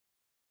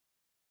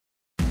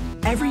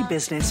Every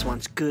business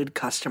wants good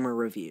customer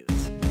reviews.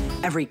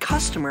 Every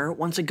customer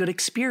wants a good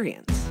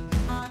experience.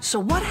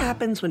 So what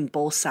happens when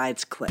both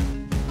sides click?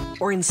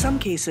 Or in some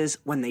cases,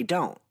 when they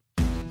don't?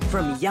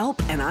 From Yelp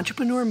and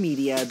Entrepreneur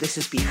Media, this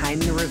is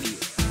Behind the Review.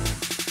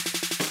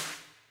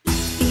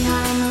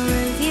 Behind the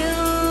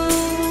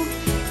review,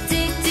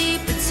 dig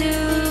deeper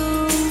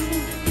too.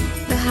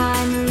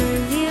 Behind the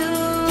review,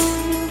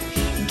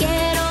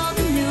 get all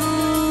the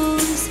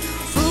news.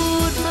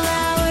 Food,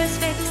 flowers,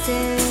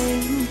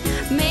 fixing,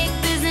 make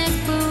business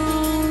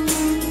boom.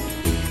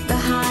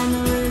 Behind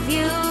the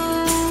review,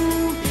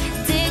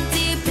 dig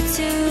deeper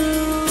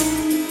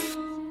too.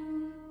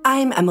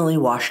 I'm Emily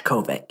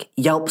Washkovic,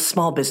 Yelp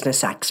small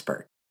business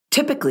expert.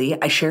 Typically,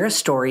 I share a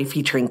story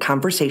featuring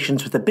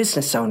conversations with a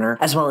business owner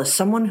as well as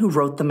someone who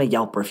wrote them a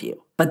Yelp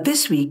review. But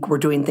this week, we're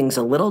doing things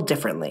a little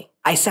differently.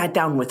 I sat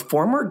down with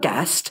former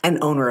guest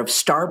and owner of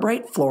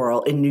Starbright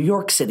Floral in New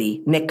York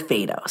City, Nick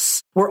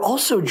Fados. We're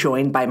also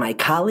joined by my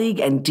colleague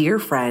and dear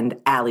friend,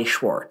 Allie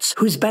Schwartz,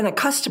 who's been a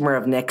customer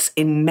of Nick's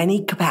in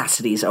many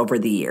capacities over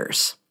the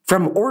years.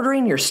 From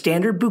ordering your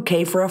standard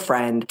bouquet for a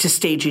friend to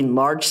staging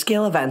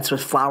large-scale events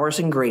with flowers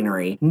and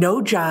greenery,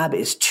 no job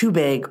is too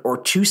big or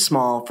too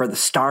small for the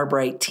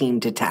Starbright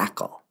team to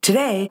tackle.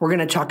 Today, we're going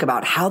to talk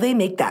about how they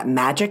make that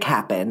magic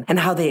happen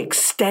and how they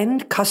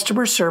extend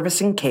customer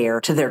service and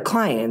care to their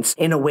clients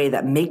in a way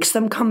that makes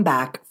them come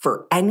back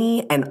for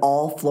any and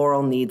all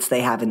floral needs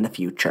they have in the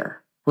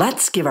future.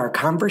 Let's give our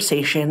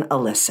conversation a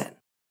listen.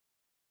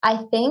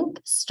 I think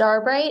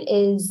Starbright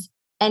is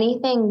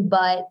anything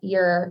but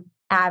your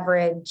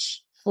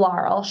average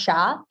floral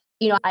shop.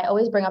 I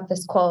always bring up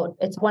this quote.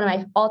 It's one of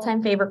my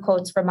all-time favorite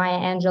quotes from Maya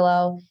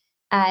Angelou.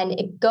 And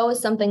it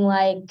goes something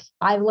like,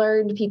 I've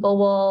learned people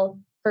will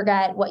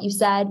forget what you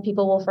said,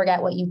 people will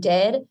forget what you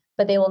did,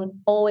 but they will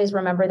always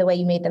remember the way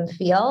you made them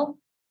feel.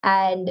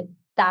 And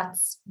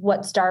that's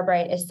what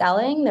Starbright is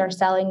selling. They're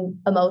selling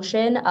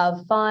emotion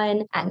of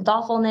fun and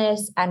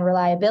thoughtfulness and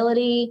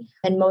reliability,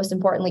 and most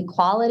importantly,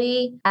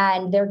 quality.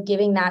 And they're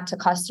giving that to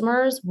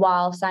customers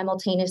while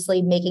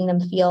simultaneously making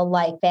them feel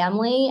like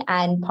family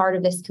and part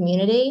of this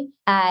community.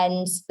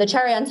 And the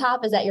cherry on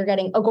top is that you're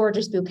getting a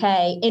gorgeous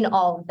bouquet in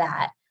all of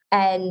that.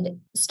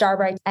 And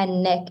Starbright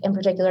and Nick in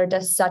particular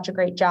does such a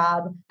great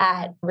job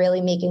at really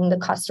making the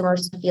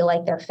customers feel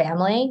like they're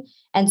family.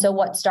 And so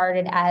what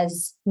started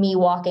as me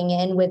walking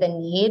in with a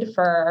need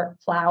for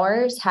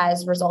flowers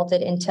has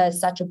resulted into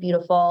such a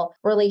beautiful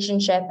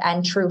relationship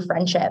and true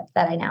friendship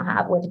that I now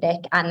have with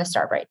Nick and the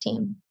Starbright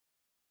team.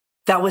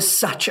 That was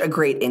such a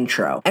great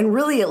intro, and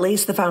really it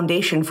lays the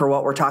foundation for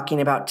what we're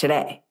talking about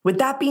today. With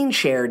that being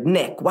shared,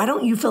 Nick, why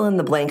don't you fill in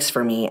the blanks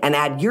for me and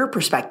add your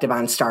perspective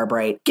on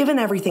Starbright, given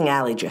everything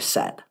Allie just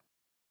said?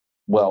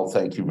 Well,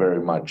 thank you very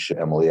much,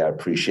 Emily. I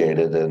appreciate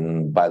it.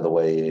 And by the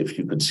way, if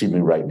you could see me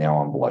right now,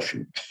 I'm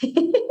blushing.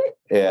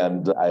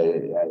 And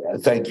I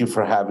thank you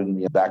for having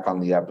me back on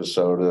the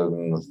episode.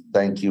 And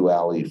thank you,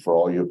 Allie, for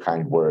all your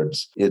kind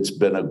words. It's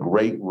been a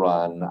great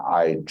run.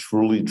 I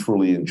truly,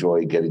 truly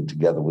enjoy getting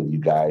together with you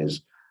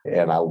guys.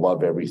 And I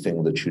love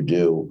everything that you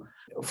do.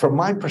 From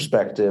my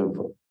perspective,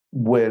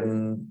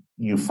 when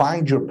you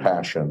find your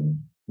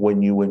passion,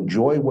 when you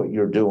enjoy what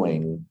you're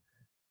doing,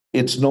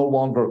 it's no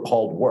longer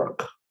called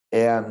work.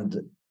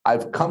 And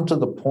I've come to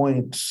the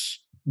point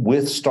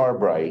with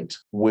Starbright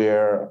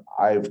where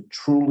I've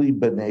truly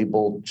been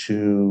able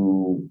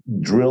to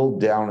drill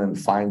down and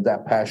find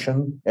that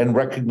passion and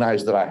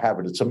recognize that I have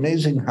it. It's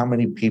amazing how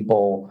many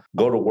people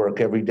go to work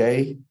every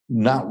day,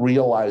 not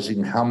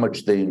realizing how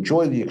much they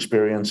enjoy the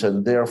experience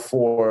and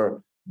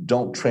therefore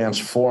don't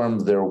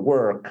transform their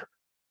work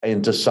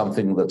into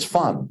something that's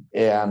fun.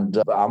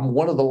 And I'm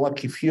one of the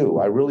lucky few,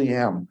 I really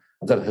am,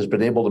 that has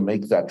been able to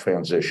make that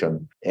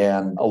transition.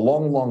 And a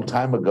long, long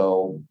time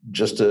ago,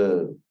 just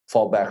to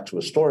fall back to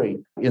a story,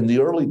 in the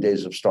early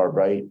days of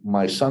Starbright,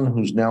 my son,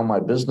 who's now my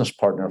business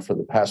partner for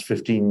the past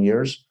 15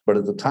 years, but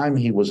at the time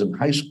he was in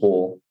high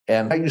school,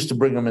 and I used to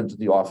bring him into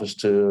the office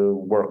to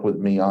work with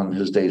me on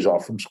his days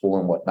off from school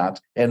and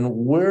whatnot. And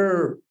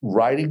we're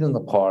riding in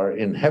the car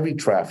in heavy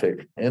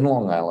traffic in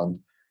Long Island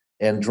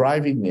and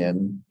driving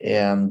in,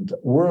 and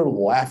we're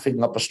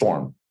laughing up a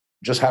storm,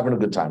 just having a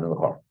good time in the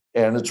car.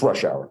 And it's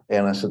rush hour.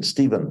 And I said,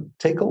 Stephen,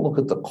 take a look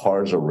at the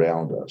cars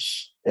around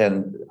us.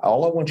 And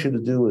all I want you to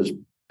do is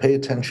pay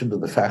attention to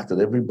the fact that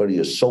everybody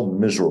is so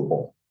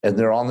miserable and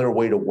they're on their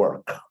way to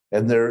work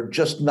and they're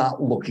just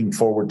not looking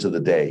forward to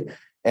the day.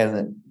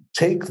 And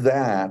take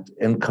that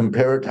and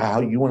compare it to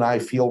how you and I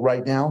feel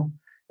right now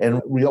and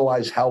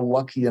realize how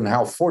lucky and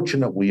how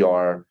fortunate we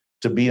are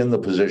to be in the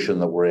position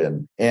that we're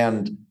in.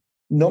 And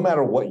no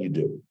matter what you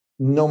do,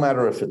 no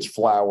matter if it's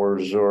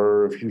flowers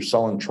or if you're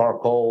selling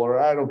charcoal or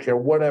I don't care,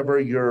 whatever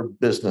your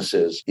business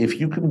is, if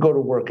you can go to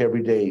work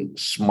every day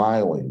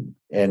smiling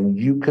and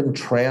you can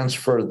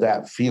transfer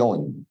that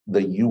feeling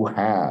that you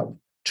have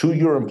to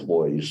your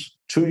employees,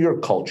 to your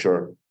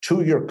culture,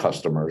 to your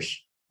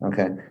customers,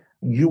 okay,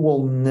 you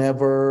will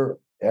never,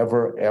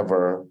 ever,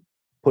 ever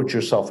put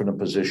yourself in a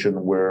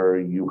position where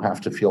you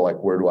have to feel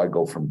like, where do I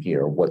go from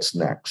here? What's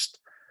next?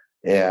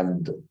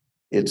 And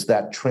It's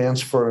that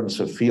transference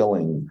of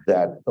feeling,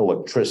 that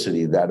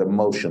electricity, that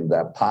emotion,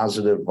 that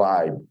positive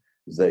vibe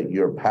that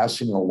you're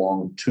passing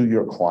along to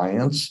your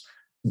clients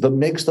that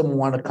makes them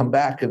want to come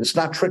back. And it's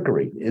not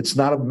trickery. It's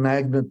not a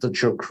magnet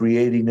that you're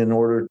creating in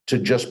order to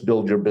just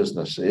build your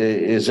business.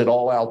 Is it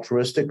all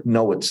altruistic?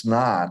 No, it's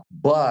not.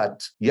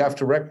 But you have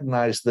to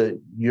recognize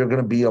that you're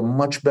going to be a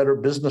much better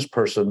business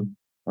person,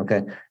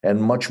 okay,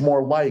 and much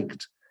more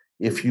liked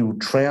if you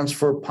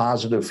transfer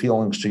positive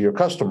feelings to your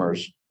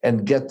customers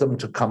and get them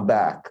to come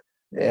back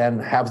and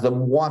have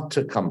them want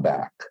to come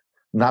back,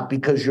 not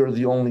because you're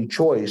the only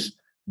choice,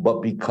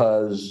 but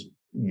because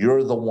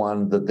you're the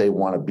one that they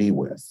want to be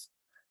with.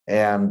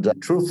 And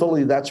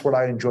truthfully, that's what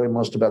I enjoy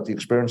most about the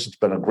experience. It's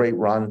been a great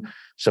run.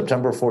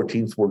 September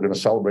 14th, we're going to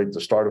celebrate the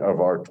start of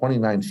our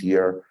 29th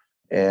year.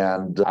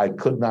 And I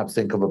could not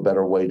think of a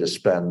better way to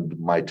spend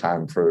my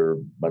time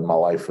in my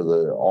life for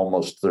the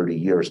almost 30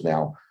 years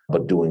now,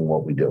 but doing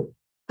what we do.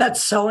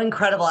 That's so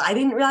incredible. I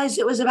didn't realize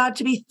it was about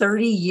to be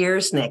 30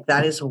 years, Nick.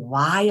 That is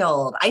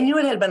wild. I knew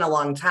it had been a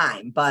long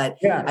time, but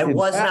I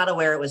was not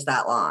aware it was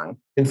that long.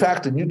 In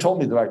fact, and you told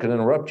me that I could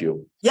interrupt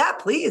you. Yeah,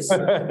 please.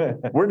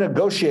 We're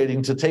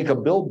negotiating to take a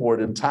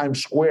billboard in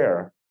Times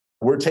Square.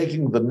 We're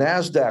taking the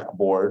NASDAQ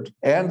board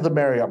and the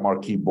Marriott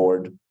Marquis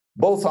board,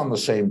 both on the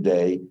same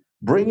day,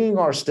 bringing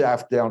our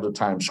staff down to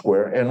Times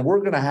Square, and we're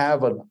going to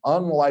have an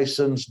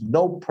unlicensed,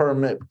 no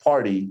permit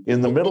party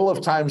in the middle of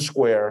Times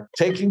Square,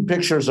 taking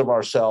pictures of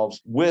ourselves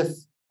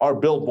with our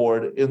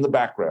billboard in the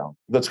background.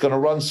 That's going to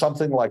run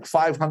something like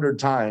 500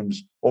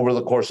 times over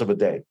the course of a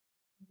day.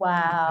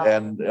 Wow.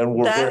 And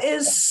that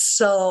is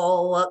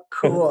so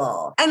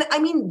cool. And I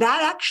mean,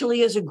 that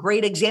actually is a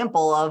great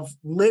example of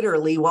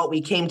literally what we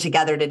came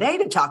together today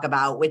to talk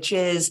about, which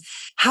is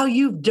how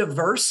you've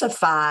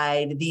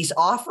diversified these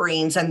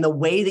offerings and the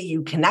way that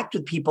you connect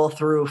with people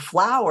through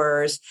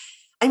flowers.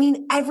 I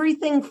mean,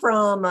 everything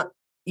from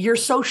your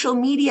social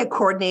media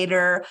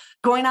coordinator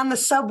going on the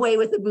subway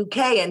with a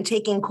bouquet and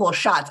taking cool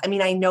shots. I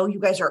mean, I know you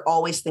guys are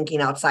always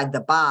thinking outside the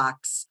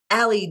box.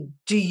 Allie,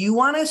 do you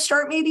want to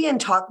start maybe and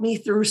talk me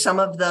through some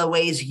of the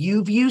ways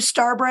you've used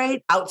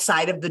Starbright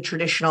outside of the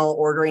traditional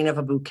ordering of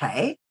a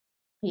bouquet?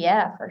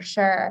 Yeah, for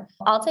sure.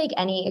 I'll take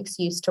any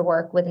excuse to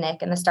work with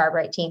Nick and the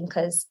Starbright team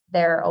because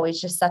they're always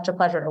just such a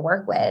pleasure to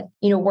work with.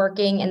 You know,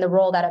 working in the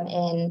role that I'm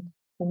in,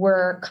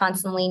 we're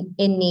constantly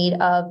in need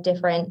of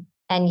different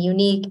and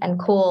unique and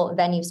cool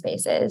venue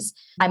spaces.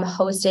 I'm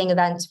hosting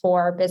events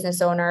for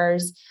business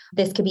owners.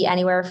 This could be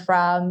anywhere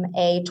from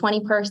a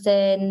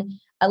 20-person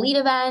elite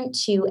event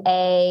to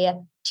a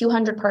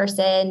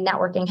 200-person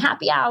networking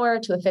happy hour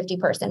to a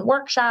 50-person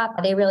workshop.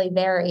 They really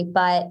vary,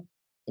 but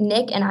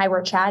Nick and I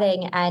were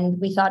chatting and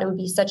we thought it would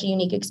be such a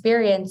unique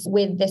experience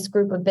with this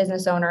group of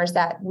business owners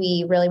that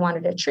we really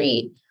wanted to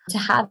treat, to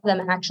have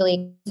them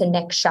actually to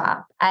Nick's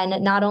shop.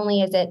 And not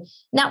only is it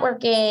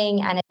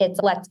networking and it's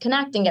let's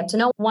connect and get to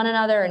know one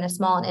another in a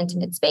small and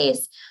intimate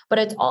space, but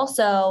it's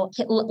also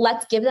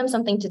let's give them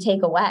something to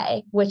take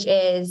away, which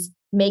is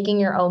making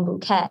your own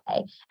bouquet.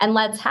 And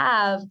let's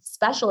have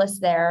specialists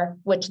there,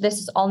 which this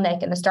is all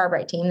Nick and the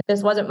Starbright team.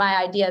 This wasn't my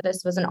idea.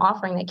 This was an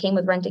offering that came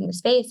with renting the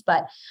space,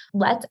 but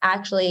let's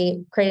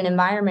actually create an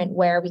environment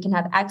where we can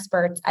have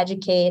experts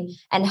educate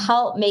and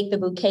help make the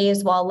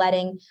bouquets while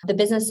letting the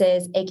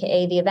businesses,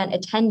 AKA the event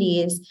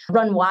attendees,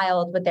 run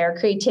wild with their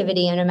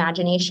creativity and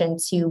imagination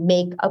to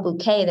make a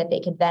bouquet that they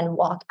could then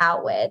walk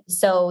out with.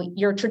 So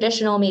your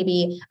traditional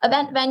maybe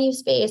event venue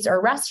space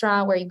or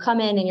restaurant where you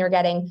come in and you're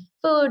getting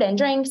food and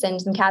drinks and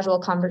some casual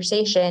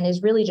conversation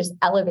is really just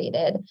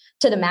elevated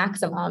to the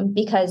maximum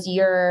because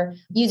you're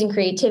using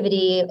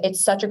creativity.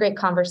 It's such a great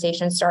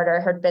conversation starter.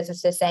 I heard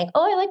businesses saying,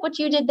 oh, I like what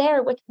you did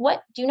there.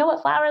 What do you know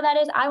what flower that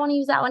is? I want to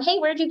use that one. Hey,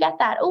 where'd you get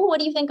that? Oh, what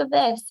do you think of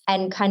this?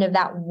 And kind of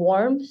that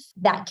warmth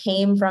that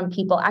came from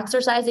people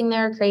exercising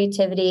their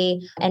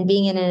creativity and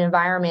being in an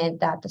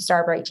environment that the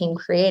Starbright team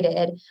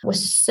created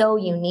was so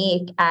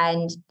unique.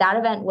 And that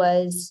event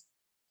was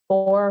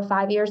 4 or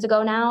 5 years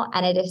ago now,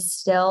 and it is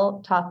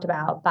still talked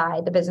about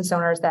by the business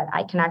owners that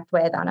I connect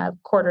with on a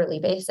quarterly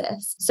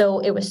basis. So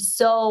it was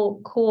so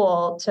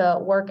cool to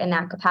work in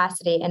that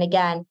capacity. And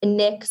again,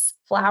 Nick's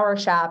flower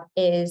shop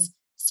is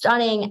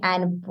stunning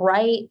and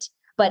bright,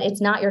 but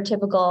it's not your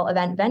typical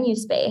event venue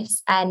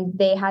space. And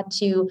they had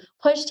to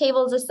push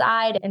tables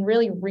aside and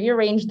really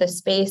rearrange the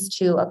space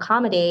to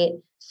accommodate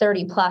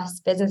 30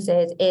 plus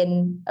businesses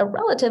in a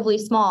relatively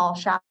small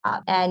shop.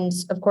 And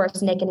of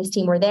course, Nick and his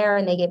team were there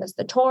and they gave us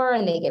the tour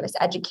and they gave us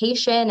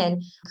education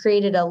and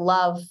created a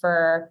love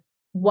for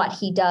what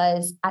he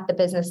does at the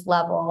business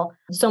level,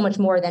 so much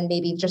more than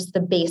maybe just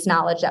the base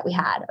knowledge that we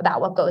had about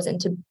what goes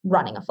into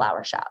running a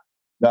flower shop.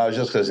 No, I was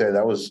just going to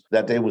say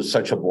that day was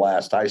such a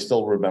blast. I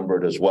still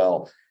remember it as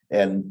well.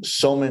 And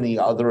so many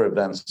other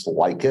events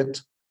like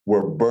it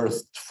were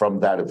birthed from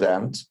that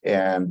event.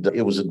 And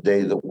it was a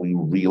day that we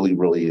really,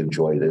 really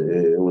enjoyed.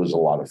 It was a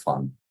lot of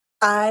fun.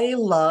 I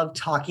love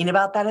talking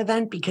about that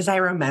event because I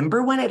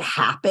remember when it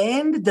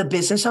happened, the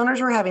business owners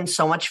were having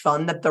so much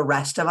fun that the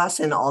rest of us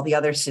in all the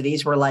other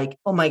cities were like,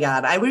 oh my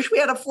God, I wish we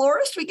had a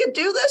florist we could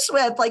do this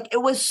with. Like,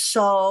 it was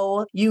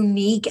so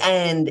unique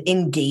and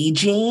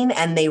engaging,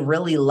 and they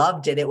really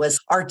loved it. It was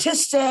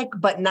artistic,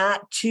 but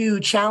not too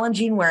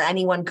challenging where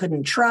anyone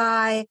couldn't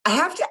try. I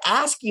have to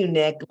ask you,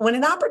 Nick, when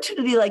an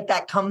opportunity like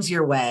that comes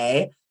your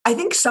way, I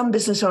think some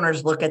business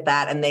owners look at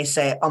that and they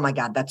say, oh my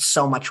God, that's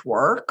so much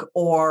work.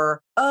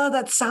 Or, oh,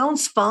 that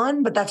sounds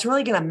fun, but that's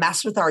really going to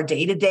mess with our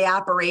day-to-day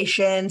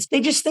operations.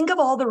 They just think of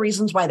all the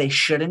reasons why they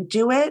shouldn't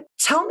do it.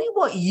 Tell me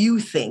what you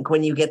think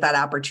when you get that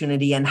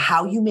opportunity and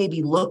how you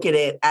maybe look at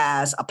it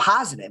as a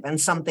positive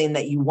and something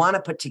that you want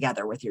to put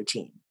together with your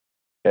team.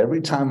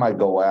 Every time I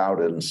go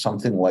out and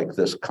something like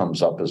this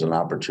comes up as an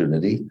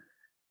opportunity,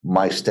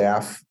 my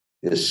staff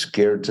is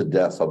scared to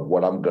death of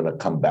what I'm going to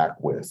come back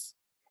with.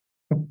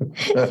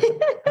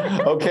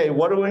 Okay,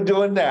 what are we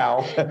doing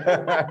now?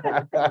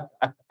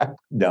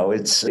 No,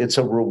 it's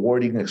a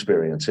rewarding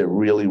experience. It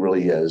really,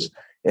 really is.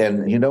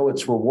 And,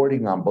 it's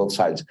rewarding on both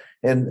sides.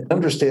 And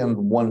understand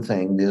one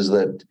thing is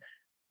that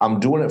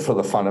I'm doing it for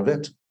the fun of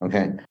it.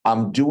 Okay.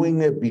 I'm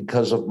doing it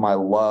because of my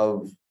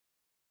love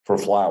for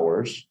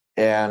flowers.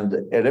 And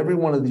at every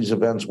one of these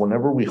events,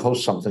 whenever we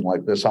host something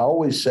like this, I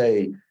always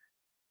say,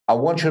 I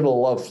want you to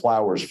love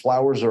flowers.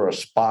 Flowers are a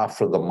spa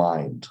for the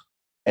mind.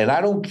 And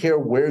I don't care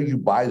where you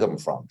buy them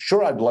from.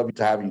 Sure, I'd love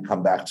to have you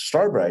come back to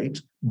Starbright,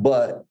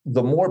 but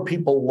the more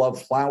people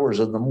love flowers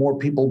and the more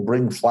people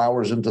bring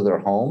flowers into their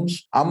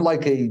homes, I'm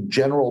like a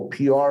general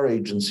PR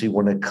agency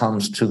when it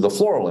comes to the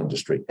floral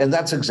industry. And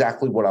that's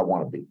exactly what I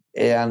want to be.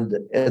 And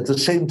at the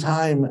same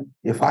time,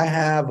 if I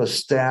have a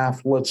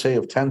staff, let's say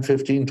of 10,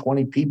 15,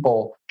 20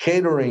 people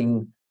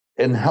catering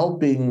and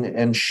helping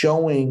and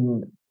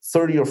showing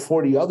 30 or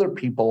 40 other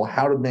people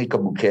how to make a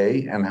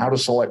bouquet and how to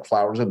select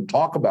flowers and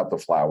talk about the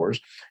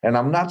flowers. And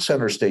I'm not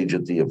center stage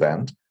at the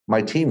event.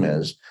 My team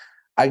is.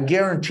 I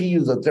guarantee you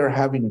that they're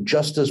having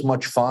just as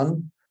much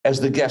fun as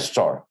the guests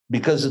are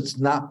because it's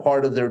not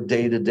part of their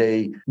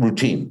day-to-day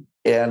routine.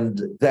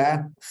 And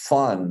that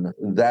fun,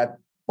 that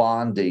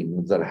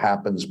bonding that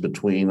happens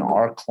between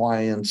our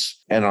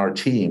clients and our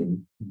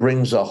team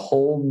brings a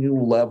whole new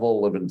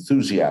level of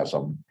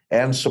enthusiasm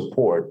and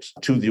support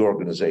to the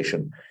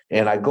organization.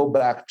 And I go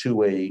back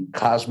to a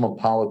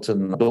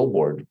Cosmopolitan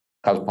billboard,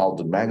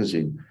 Cosmopolitan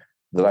magazine,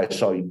 that I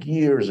saw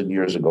years and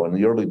years ago in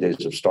the early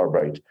days of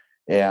Starbright.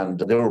 And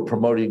they were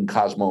promoting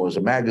Cosmo as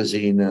a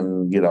magazine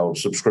and,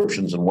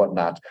 subscriptions and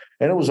whatnot.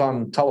 And it was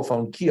on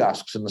telephone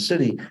kiosks in the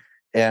city.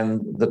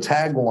 And the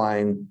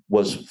tagline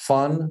was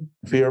fun,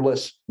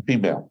 fearless,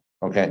 female.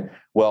 Okay.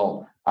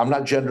 Well, I'm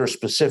not gender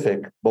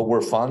specific, but we're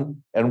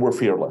fun and we're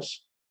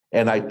fearless.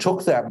 And I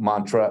took that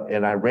mantra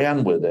and I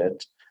ran with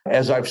it,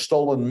 as I've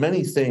stolen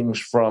many things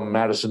from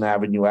Madison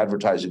Avenue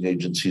advertising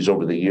agencies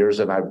over the years.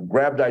 And I've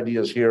grabbed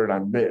ideas here and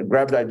I've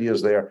grabbed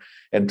ideas there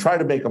and tried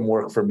to make them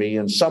work for me.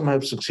 And some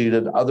have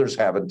succeeded, others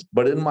haven't.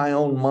 But in my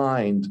own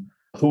mind,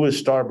 who is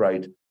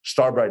Starbright?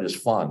 Starbright is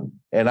fun.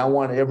 And I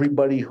want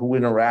everybody who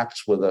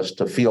interacts with us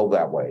to feel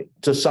that way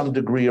to some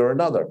degree or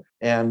another.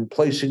 And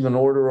placing an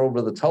order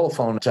over the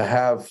telephone to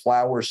have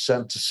flowers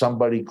sent to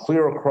somebody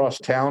clear across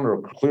town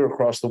or clear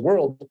across the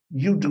world,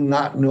 you do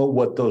not know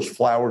what those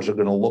flowers are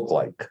going to look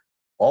like.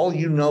 All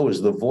you know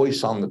is the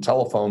voice on the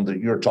telephone that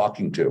you're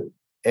talking to.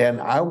 And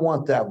I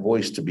want that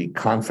voice to be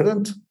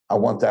confident. I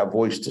want that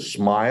voice to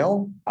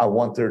smile. I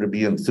want there to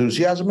be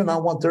enthusiasm, and I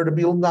want there to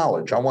be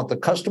knowledge. I want the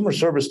customer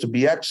service to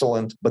be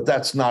excellent, but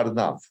that's not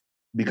enough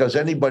because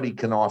anybody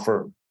can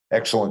offer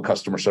excellent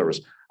customer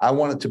service. I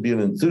want it to be an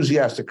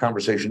enthusiastic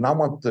conversation. I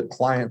want the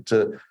client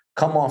to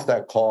come off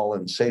that call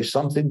and say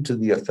something to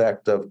the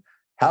effect of,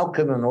 how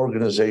can an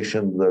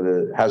organization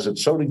that has it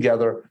so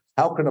together,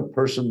 how can a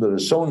person that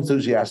is so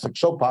enthusiastic,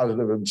 so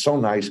positive, and so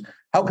nice,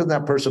 how can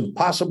that person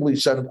possibly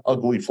send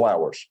ugly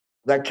flowers?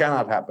 That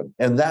cannot happen.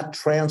 And that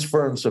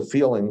transference of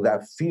feeling,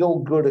 that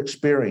feel-good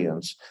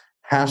experience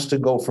has to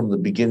go from the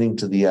beginning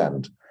to the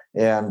end.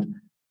 And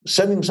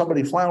sending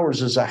somebody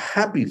flowers is a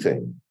happy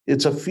thing.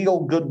 It's a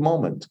feel-good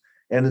moment.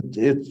 And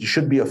it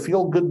should be a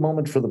feel-good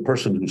moment for the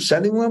person who's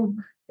sending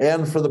them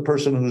and for the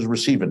person who's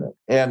receiving it.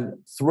 And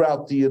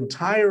throughout the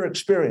entire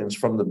experience,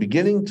 from the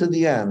beginning to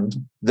the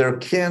end, there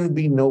can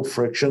be no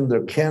friction,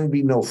 there can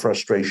be no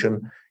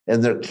frustration,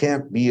 and there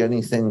can't be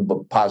anything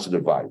but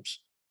positive vibes.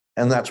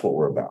 And that's what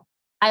we're about.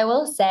 I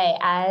will say,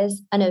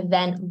 as an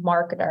event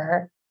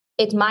marketer,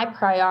 it's my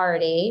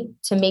priority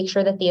to make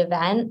sure that the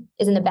event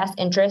is in the best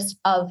interest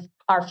of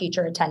our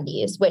future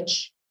attendees,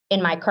 which in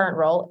my current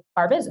role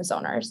are business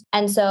owners.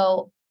 And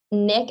so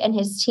Nick and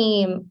his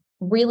team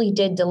really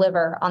did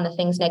deliver on the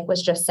things Nick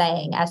was just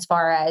saying as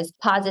far as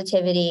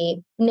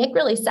positivity. Nick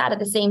really sat at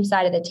the same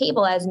side of the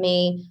table as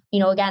me.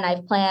 Again,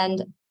 I've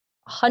planned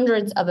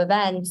hundreds of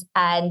events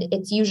and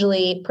it's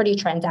usually pretty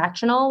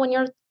transactional when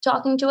you're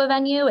talking to a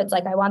venue. It's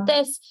like, I want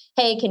this.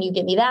 Hey, can you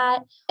give me that?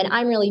 And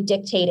I'm really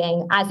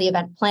dictating as the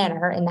event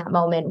planner in that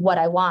moment what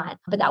I want.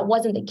 But that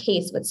wasn't the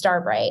case with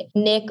Starbright.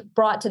 Nick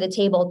brought to the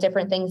table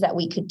different things that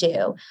we could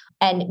do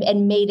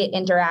and made it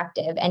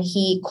interactive. And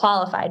he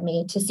qualified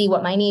me to see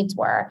what my needs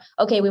were.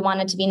 Okay, we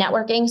wanted to be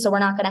networking, so we're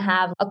not going to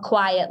have a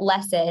quiet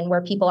lesson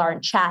where people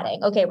aren't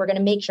chatting. Okay, we're going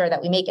to make sure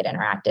that we make it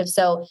interactive.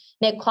 So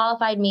Nick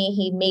qualified me.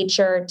 He made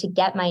sure to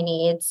get my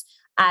needs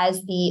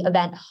as the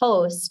event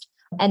host,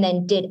 and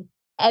then did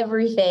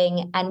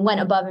everything and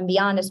went above and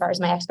beyond as far as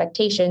my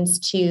expectations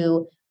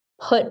to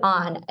put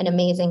on an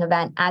amazing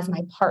event as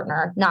my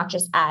partner, not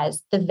just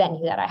as the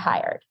venue that I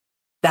hired.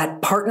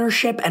 That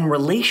partnership and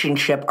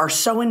relationship are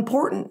so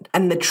important,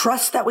 and the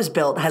trust that was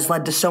built has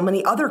led to so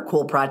many other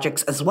cool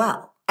projects as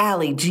well.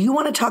 Allie, do you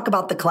want to talk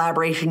about the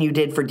collaboration you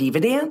did for Diva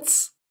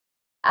Dance?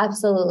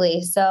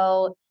 Absolutely.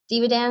 So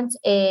Diva Dance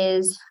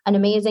is an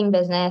amazing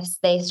business.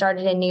 They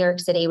started in New York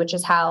City, which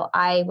is how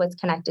I was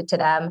connected to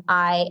them.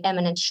 I am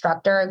an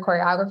instructor and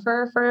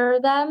choreographer for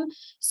them.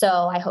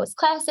 So I host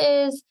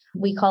classes.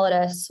 We call it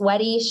a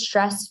sweaty,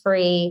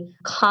 stress-free,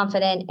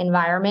 confident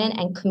environment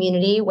and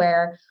community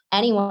where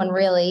anyone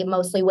really,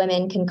 mostly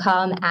women, can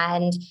come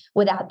and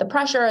without the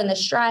pressure and the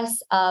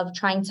stress of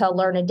trying to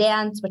learn a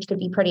dance, which could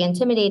be pretty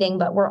intimidating,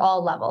 but we're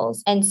all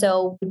levels. And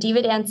so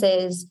Diva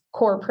Dance's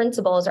core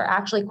principles are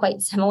actually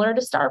quite similar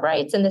to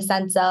Starbright's in the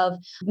sense of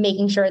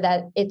making sure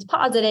that it's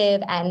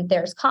positive and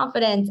there's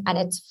confidence and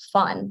it's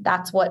fun.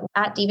 That's what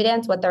at Diva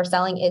Dance, what they're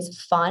selling is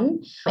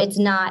fun. It's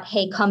not,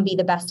 hey, come be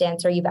the best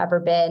dancer you've ever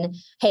been.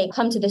 Hey,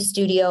 come to the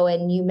studio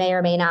and you may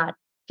or may not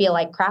feel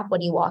like crap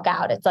when you walk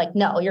out. It's like,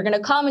 no, you're going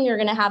to come and you're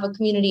going to have a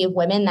community of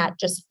women that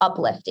just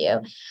uplift you.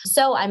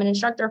 So I'm an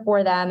instructor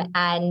for them,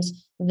 and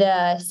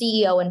the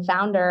CEO and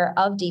founder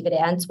of Diva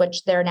Dance,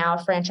 which they're now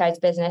a franchise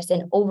business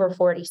in over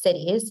 40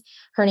 cities.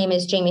 Her name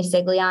is Jamie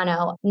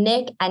Sigliano.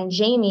 Nick and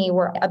Jamie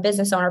were a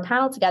business owner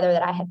panel together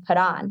that I had put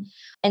on.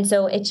 And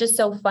so it's just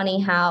so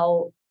funny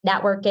how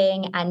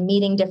networking and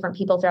meeting different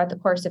people throughout the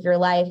course of your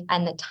life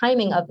and the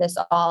timing of this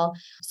all.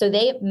 So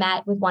they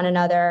met with one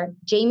another.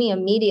 Jamie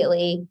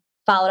immediately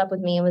followed up with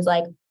me and was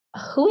like,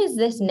 who is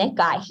this Nick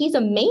guy? He's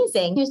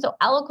amazing. He's so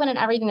eloquent in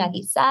everything that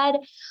he said.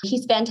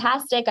 He's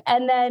fantastic.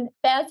 And then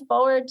fast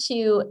forward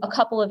to a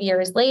couple of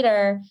years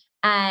later,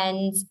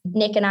 and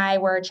Nick and I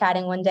were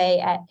chatting one day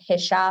at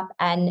his shop,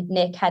 and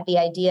Nick had the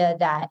idea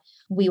that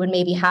we would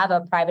maybe have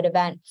a private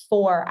event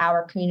for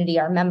our community,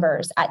 our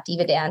members at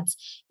Diva Dance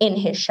in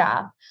his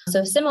shop.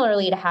 So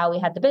similarly to how we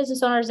had the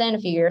business owners in a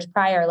few years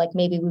prior, like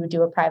maybe we would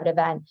do a private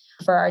event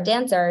for our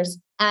dancers.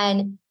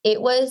 And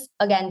it was,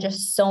 again,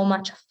 just so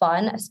much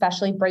fun,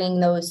 especially bringing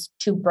those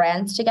two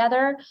brands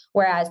together.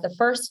 Whereas the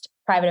first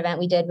private event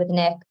we did with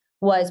Nick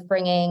was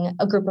bringing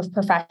a group of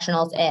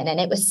professionals in, and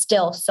it was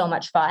still so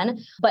much fun.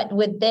 But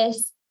with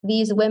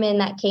these women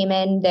that came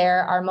in,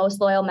 they're our most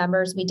loyal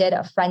members. We did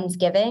a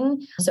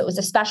Friendsgiving. So it was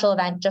a special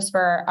event just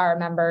for our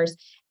members.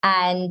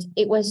 And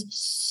it was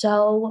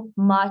so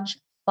much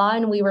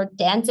fun. We were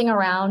dancing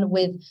around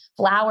with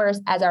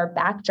flowers as our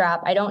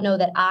backdrop. I don't know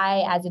that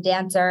I, as a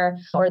dancer,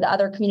 or the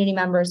other community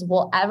members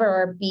will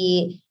ever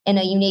be in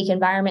a unique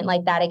environment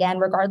like that again,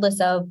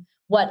 regardless of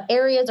what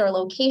areas or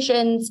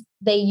locations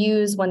they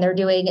use when they're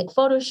doing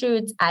photo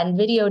shoots and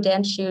video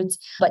dance shoots,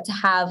 but to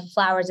have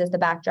flowers as the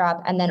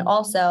backdrop. And then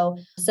also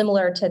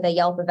similar to the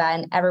Yelp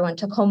event, everyone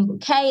took home a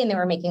bouquet and they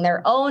were making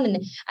their own.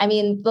 And I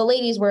mean, the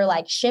ladies were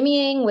like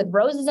shimmying with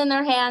roses in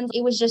their hands.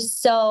 It was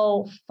just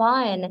so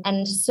fun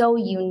and so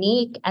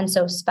unique and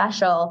so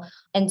special.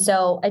 And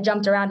so I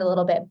jumped around a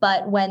little bit,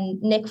 but when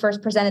Nick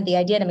first presented the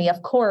idea to me,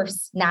 of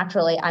course,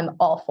 naturally, I'm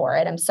all for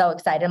it. I'm so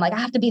excited. I'm like, I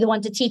have to be the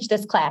one to teach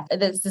this class.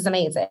 This is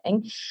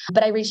amazing.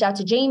 But I reached out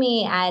to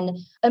Jamie, and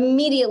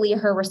immediately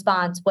her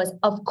response was,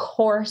 of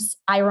course,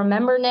 I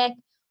remember Nick.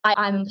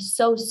 I'm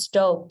so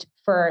stoked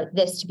for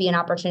this to be an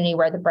opportunity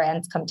where the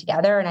brands come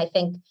together. And I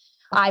think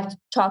I've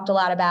talked a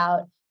lot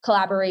about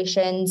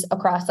collaborations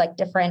across like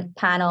different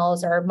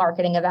panels or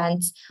marketing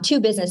events to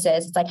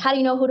businesses. It's like, how do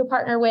you know who to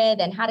partner with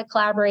and how to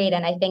collaborate?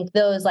 And I think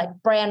those like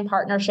brand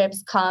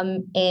partnerships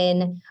come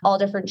in all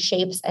different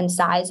shapes and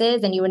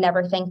sizes. And you would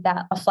never think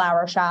that a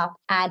flower shop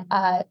at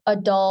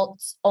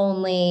adults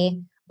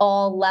only,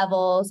 all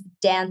levels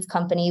dance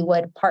company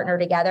would partner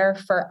together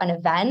for an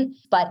event,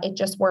 but it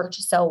just worked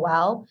so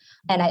well.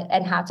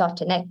 And hats off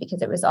to Nick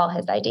because it was all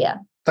his idea.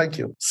 Thank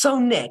you. So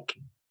Nick,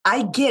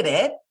 I get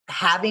it.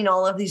 Having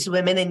all of these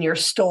women in your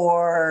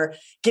store,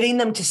 getting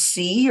them to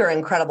see your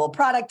incredible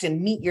product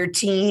and meet your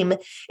team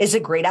is a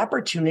great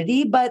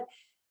opportunity. But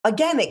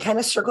again, it kind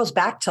of circles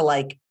back to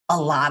like a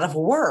lot of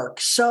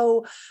work.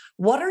 So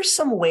what are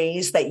some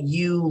ways that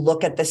you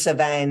look at this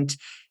event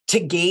to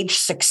gauge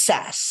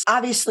success?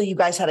 Obviously, you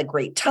guys had a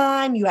great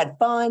time, you had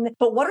fun,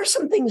 but what are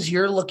some things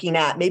you're looking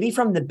at, maybe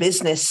from the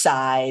business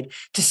side,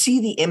 to see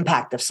the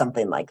impact of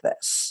something like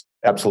this?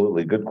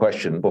 Absolutely. Good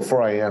question.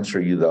 Before I answer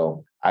you,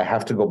 though, I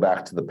have to go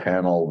back to the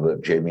panel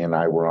that Jamie and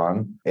I were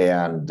on.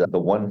 And the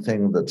one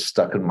thing that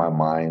stuck in my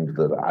mind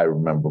that I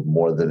remember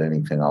more than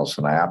anything else,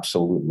 and I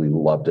absolutely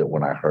loved it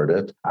when I heard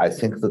it, I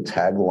think the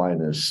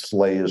tagline is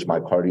 "Slay is my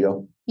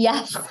cardio."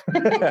 Yes.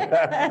 And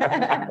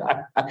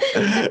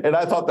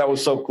I thought that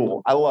was so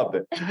cool. I loved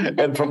it.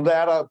 And from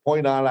that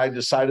point on, I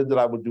decided that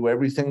I would do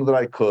everything that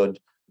I could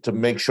to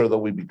make sure that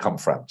we become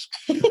friends.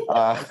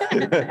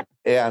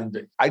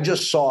 And I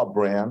just saw a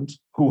brand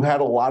who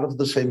had a lot of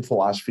the same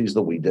philosophies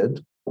that we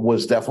did,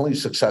 was definitely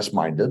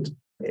success-minded,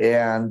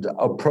 and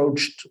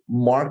approached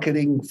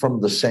marketing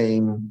from the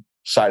same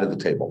side of the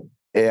table.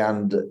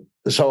 And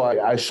so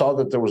I saw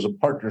that there was a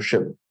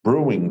partnership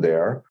brewing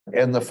there.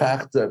 And the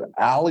fact that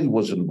Ali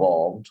was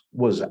involved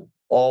was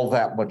all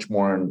that much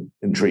more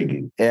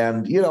intriguing.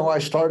 And, I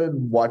started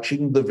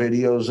watching the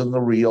videos and the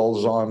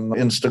reels on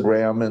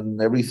Instagram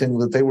and everything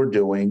that they were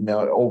doing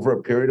over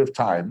a period of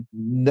time,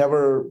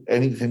 never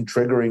anything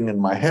triggering in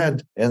my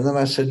head. And then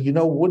I said,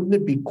 wouldn't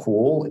it be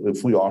cool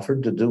if we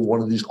offered to do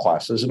one of these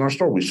classes in our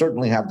store? We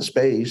certainly have the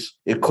space.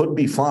 It could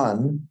be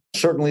fun.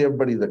 Certainly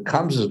everybody that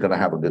comes is going to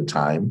have a good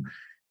time.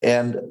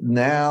 And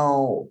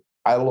now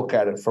I look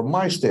at it from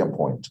my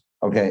standpoint.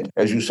 Okay,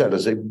 as you said,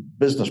 as a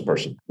business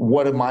person,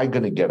 what am I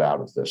going to get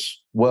out of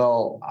this?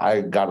 Well,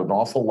 I got an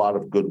awful lot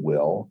of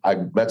goodwill. I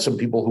met some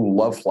people who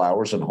love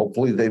flowers, and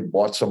hopefully they've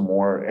bought some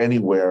more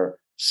anywhere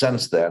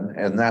since then,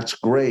 and that's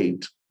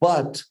great.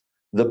 But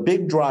the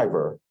big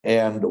driver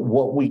and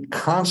what we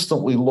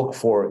constantly look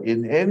for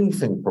in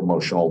anything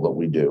promotional that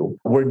we do,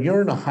 when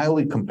you're in a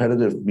highly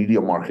competitive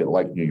media market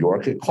like New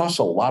York, it costs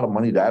a lot of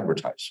money to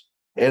advertise.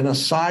 And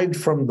aside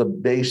from the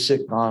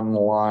basic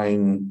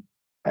online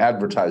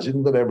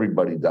advertising that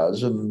everybody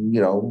does, and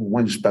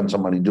we spend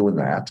some money doing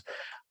that,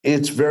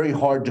 it's very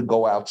hard to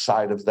go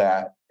outside of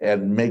that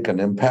and make an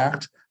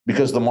impact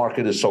because the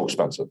market is so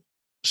expensive.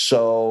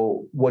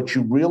 So what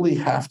you really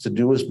have to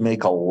do is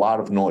make a lot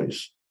of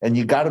noise, and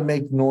you got to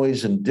make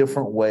noise in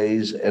different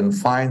ways and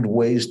find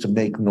ways to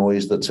make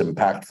noise that's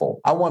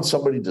impactful. I want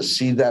somebody to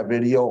see that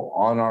video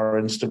on our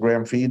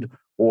Instagram feed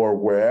or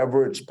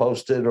wherever it's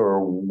posted or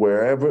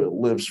wherever it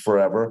lives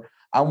forever.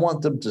 I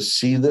want them to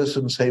see this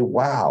and say,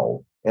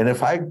 wow. And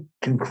if I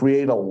can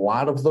create a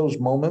lot of those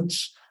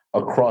moments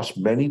across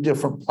many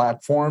different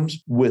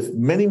platforms with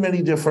many,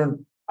 many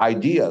different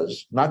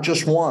ideas, not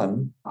just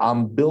one,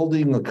 I'm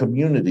building a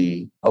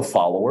community of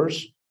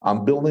followers.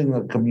 I'm building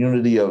a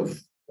community of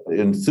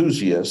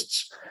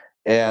enthusiasts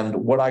and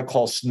what I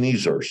call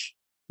sneezers.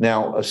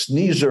 Now, a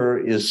sneezer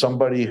is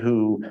somebody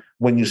who,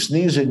 when you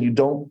sneeze and you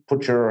don't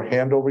put your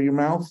hand over your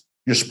mouth,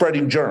 you're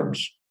spreading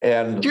germs.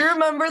 And do you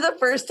remember the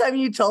first time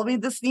you told me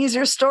the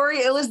sneezer story?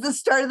 It was the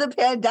start of the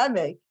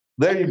pandemic.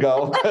 There you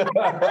go.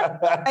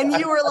 And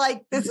you were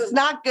like, this is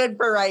not good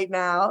for right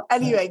now.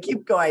 Anyway,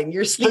 keep going.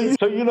 You're sneezing.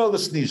 So the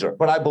sneezer,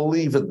 but I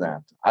believe in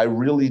that. I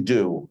really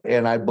do.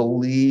 And I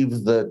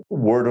believe that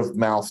word of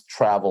mouth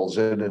travels,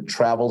 and it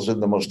travels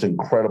in the most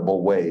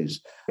incredible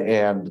ways.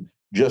 And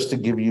just to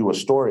give you a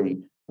story,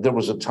 there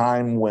was a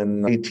time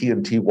when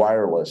AT&T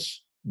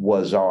Wireless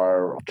was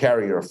our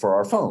carrier for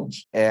our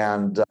phones.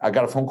 And I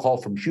got a phone call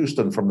from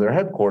Houston, from their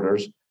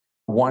headquarters,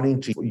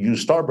 wanting to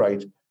use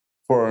Starbright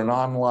for an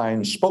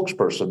online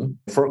spokesperson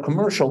for a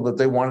commercial that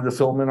they wanted to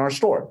film in our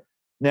store.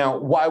 Now,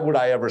 why would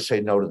I ever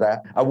say no to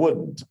that? I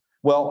wouldn't.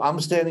 Well, I'm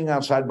standing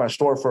outside my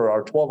store for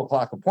our 12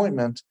 o'clock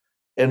appointment,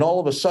 and all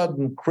of a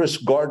sudden, Chris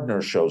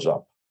Gardner shows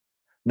up.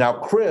 Now,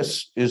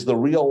 Chris is the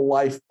real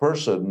life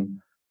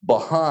person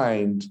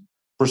behind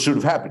Pursuit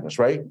of Happiness,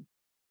 right?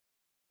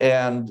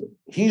 And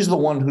he's the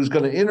one who's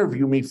going to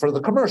interview me for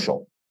the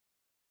commercial.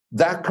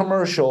 That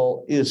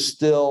commercial is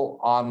still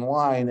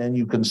online, and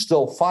you can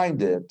still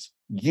find it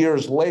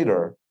years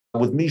later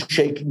with me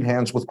shaking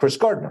hands with Chris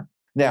Gardner.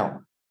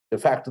 Now, the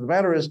fact of the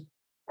matter is,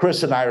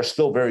 Chris and I are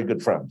still very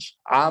good friends.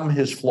 I'm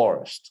his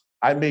florist.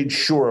 I made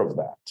sure of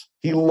that.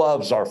 He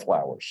loves our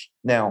flowers.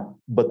 Now,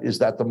 but is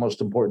that the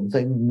most important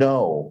thing?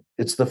 No,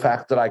 it's the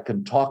fact that I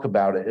can talk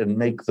about it and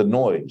make the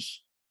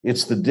noise.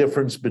 It's the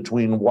difference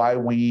between why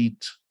we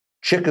eat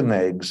chicken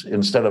eggs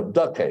instead of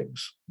duck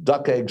eggs.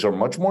 Duck eggs are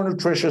much more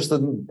nutritious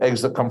than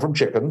eggs that come from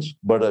chickens,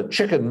 but a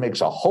chicken makes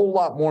a whole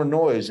lot more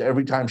noise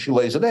every time she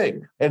lays an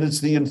egg. And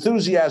it's the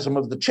enthusiasm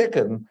of the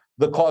chicken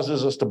that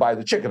causes us to buy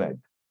the chicken egg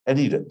and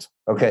eat it.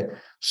 Okay.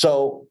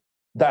 So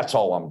that's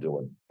all I'm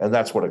doing. And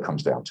that's what it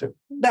comes down to.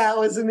 That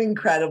was an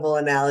incredible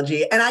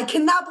analogy. And I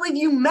cannot believe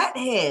you met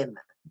him.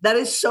 That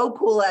is so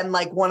cool, and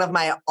like one of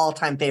my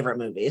all-time favorite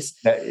movies.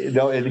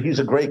 And he's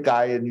a great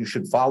guy, and you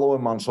should follow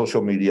him on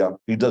social media.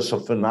 He does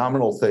some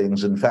phenomenal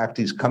things. In fact,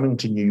 he's coming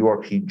to New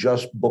York. He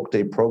just booked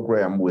a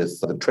program with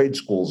the trade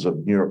schools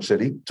of New York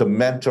City to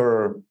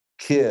mentor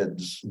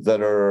kids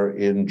that are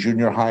in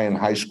junior high and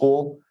high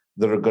school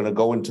that are going to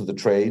go into the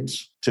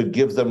trades, to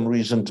give them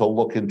reason to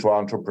look into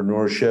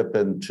entrepreneurship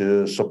and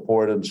to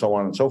support and so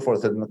on and so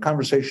forth. And the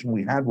conversation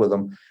we had with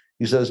him,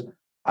 he says,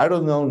 I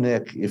don't know,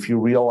 Nick, if you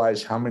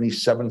realize how many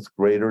seventh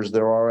graders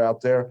there are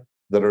out there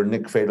that are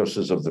Nick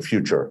Fadoses of the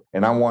future,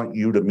 and I want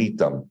you to meet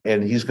them.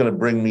 And he's going to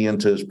bring me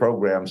into his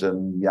programs,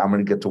 and I'm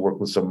going to get to work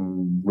with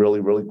some really,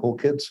 really cool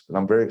kids. And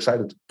I'm very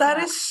excited. That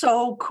is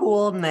so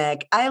cool,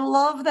 Nick. I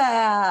love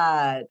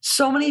that.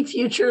 So many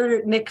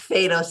future Nick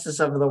Fadoses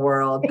of the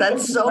world.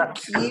 That's so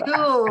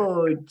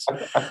cute.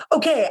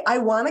 Okay, I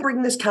want to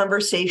bring this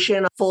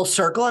conversation full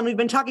circle, and we've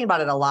been talking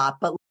about it a lot,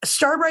 but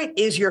Starbright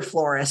is your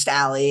florist,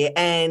 Allie,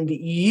 and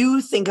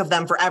you think of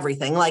them for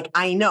everything. Like,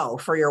 I know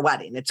for your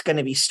wedding, it's going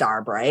to be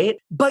Starbright,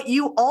 but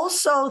you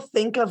also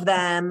think of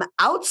them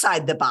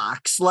outside the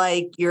box.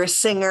 Like, you're a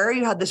singer,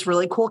 you had this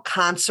really cool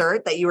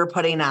concert that you were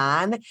putting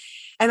on.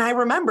 And I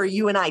remember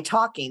you and I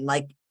talking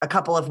like a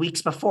couple of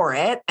weeks before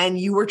it, and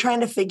you were trying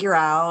to figure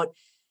out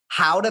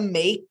how to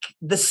make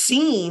the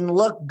scene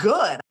look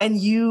good. And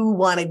you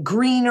wanted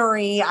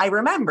greenery. I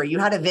remember you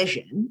had a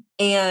vision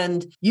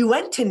and you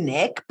went to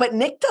Nick, but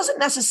Nick doesn't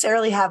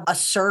necessarily have a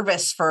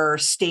service for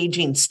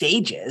staging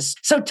stages.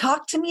 So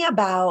talk to me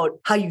about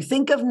how you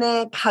think of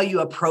Nick, how you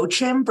approach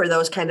him for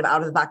those kind of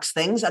out of the box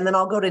things. And then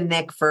I'll go to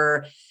Nick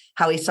for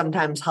how he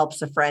sometimes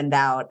helps a friend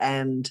out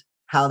and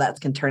how that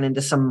can turn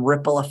into some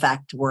ripple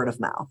effect, word of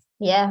mouth.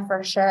 Yeah,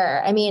 for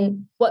sure. I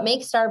mean, what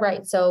makes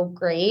Starbright so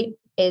great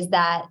is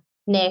that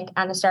Nick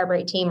and the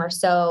Starbright team are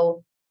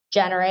so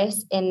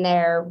generous in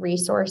their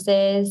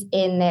resources,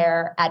 in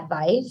their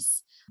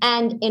advice,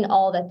 and in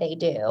all that they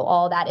do,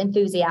 all that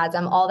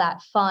enthusiasm, all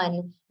that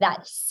fun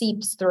that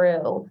seeps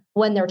through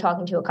when they're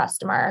talking to a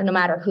customer, no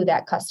matter who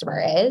that customer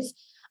is.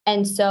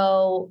 And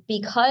so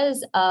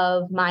because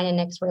of mine and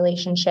Nick's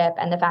relationship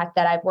and the fact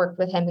that I've worked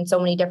with him in so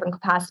many different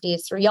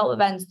capacities through Yelp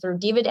events, through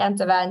Diva Dance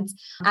events,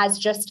 as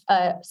just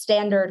a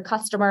standard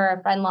customer,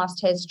 a friend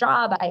lost his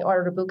job, I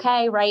ordered a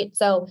bouquet, right?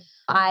 So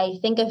I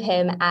think of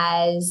him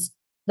as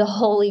the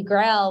holy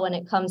grail when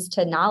it comes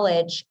to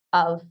knowledge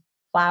of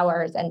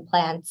flowers and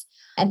plants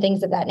and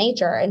things of that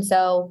nature. And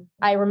so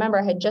I remember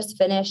I had just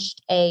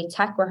finished a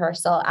tech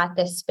rehearsal at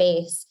this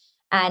space.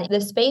 And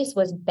the space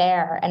was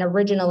bare. And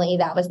originally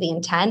that was the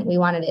intent. We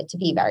wanted it to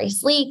be very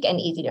sleek and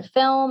easy to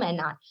film and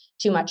not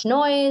too much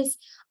noise,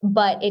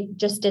 but it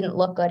just didn't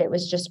look good. It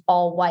was just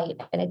all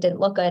white and it didn't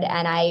look good.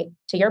 And I,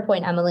 to your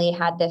point, Emily,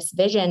 had this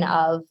vision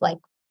of like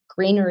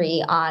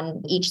greenery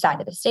on each side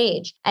of the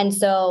stage. And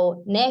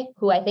so Nick,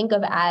 who I think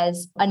of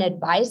as an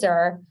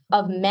advisor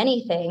of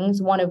many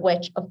things, one of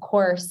which, of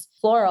course,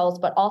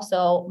 florals, but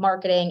also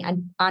marketing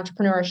and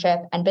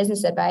entrepreneurship and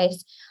business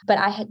advice. But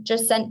I had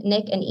just sent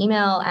Nick an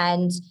email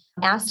and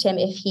asked him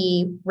if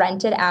he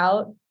rented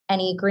out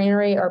any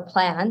greenery or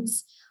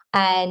plants.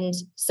 And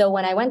so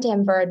when I went to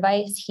him for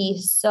advice, he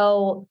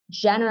so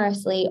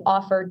generously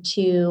offered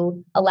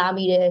to allow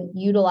me to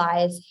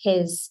utilize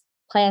his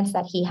plants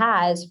that he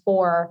has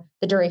for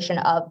the duration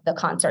of the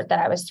concert that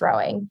I was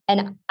throwing.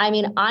 And I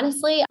mean,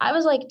 honestly, I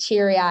was like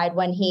teary-eyed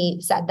when he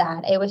said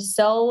that. It was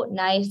so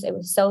nice. It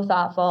was so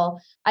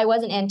thoughtful. I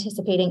wasn't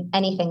anticipating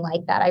anything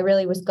like that. I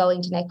really was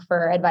going to Nick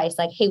for advice,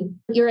 like, hey,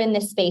 you're in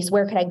this space.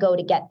 Where could I go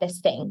to get this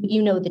thing?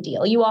 You know the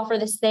deal. You offer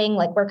this thing.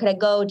 Like, where could I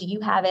go? Do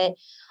you have it?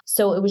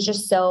 So it was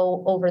just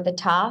so over the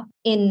top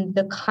in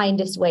the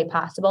kindest way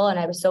possible. And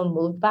I was so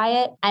moved by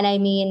it. And I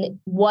mean,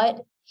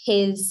 what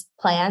his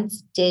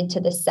plants did to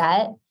the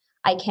set,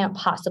 I can't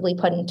possibly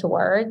put into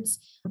words.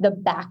 The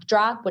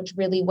backdrop, which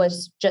really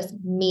was just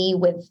me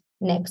with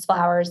Nick's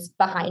flowers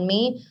behind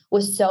me,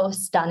 was so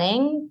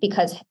stunning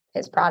because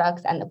his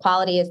products and the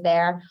quality is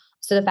there.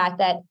 So the fact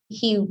that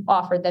he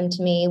offered them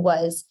to me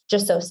was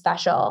just so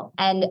special.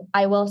 And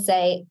I will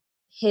say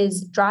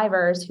his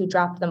drivers who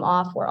dropped them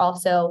off were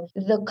also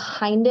the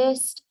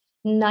kindest,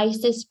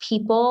 nicest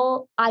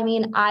people. I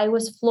mean, I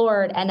was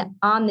floored. And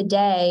on the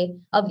day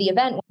of the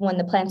event, when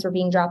the plants were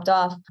being dropped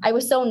off, I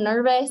was so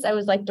nervous. I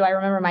was like, do I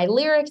remember my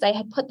lyrics? I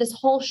had put this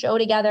whole show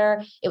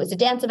together. It was a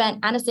dance event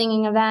and a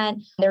singing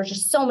event. There were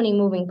just so many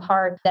moving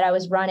parts that I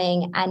was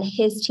running. And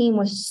his team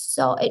was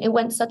it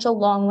went such a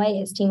long way.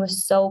 His team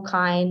was so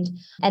kind.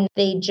 And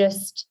they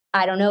just,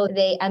 I don't know,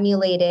 they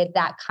emulated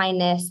that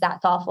kindness,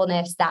 that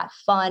thoughtfulness, that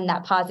fun,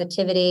 that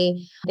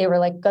positivity. They were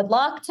like, good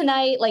luck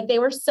tonight. Like, they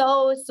were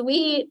so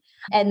sweet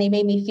and they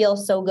made me feel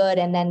so good.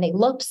 And then they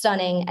looked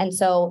stunning. And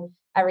so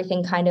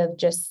everything kind of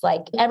just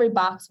like every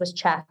box was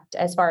checked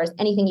as far as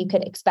anything you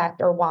could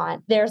expect or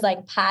want. There's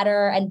like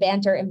patter and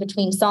banter in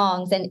between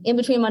songs. And in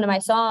between one of my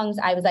songs,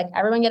 I was like,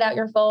 everyone get out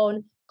your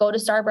phone, go to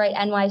Starbright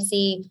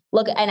NYC,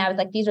 look, and I was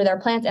like, these are their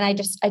plants. And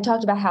I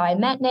talked about how I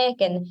met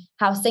Nick and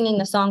how singing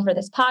the song for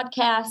this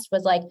podcast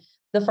was like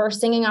the first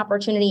singing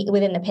opportunity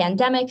within the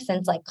pandemic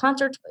since like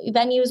concert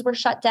venues were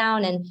shut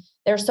down. And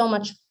there's so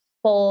much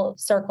full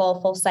circle,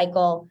 full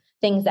cycle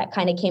things that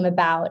kind of came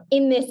about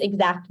in this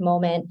exact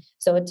moment.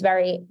 So it's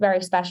very,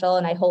 very special.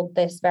 And I hold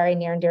this very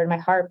near and dear to my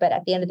heart. But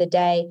at the end of the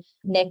day,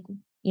 Nick,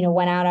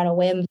 went out on a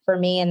whim for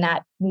me and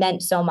that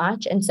meant so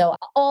much. And so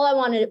all I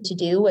wanted to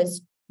do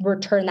was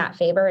return that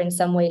favor in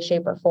some way,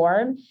 shape, or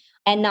form.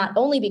 And not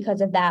only because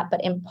of that,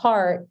 but in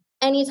part,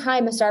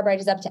 anytime a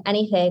Starbright is up to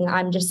anything,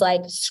 I'm just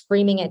like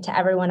screaming it to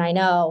everyone I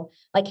know.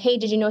 Like, hey,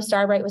 did you know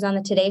Starbright was on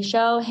the Today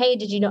Show? Hey,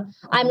 did you know?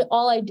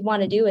 All I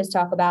want to do is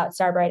talk about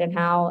Starbright and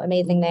how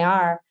amazing they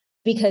are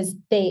because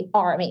they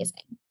are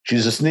amazing.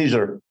 She's a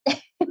sneezer.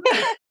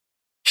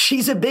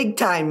 She's a big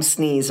time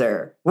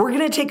sneezer. We're going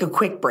to take a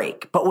quick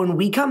break, but when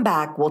we come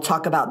back, we'll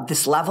talk about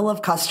this level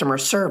of customer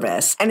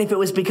service and if it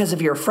was because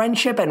of your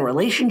friendship and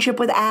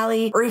relationship with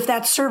Allie, or if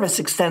that service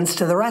extends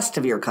to the rest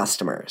of your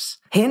customers.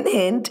 Hint,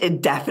 hint,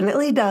 it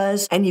definitely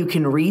does, and you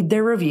can read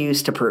their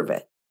reviews to prove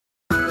it.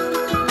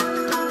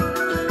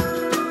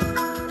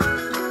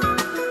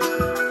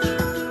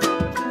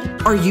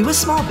 Are you a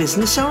small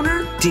business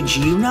owner? Did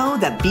you know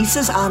that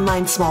Visa's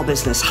online small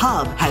business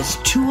hub has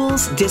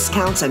tools,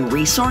 discounts, and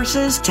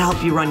resources to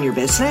help you run your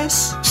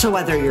business? So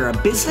whether you're a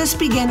business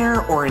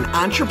beginner or an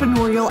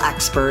entrepreneurial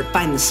expert,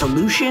 find the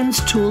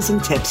solutions, tools,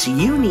 and tips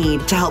you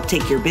need to help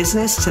take your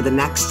business to the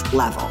next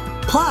level.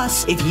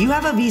 Plus, if you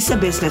have a Visa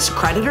Business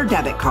credit or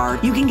debit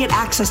card, you can get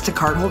access to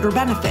cardholder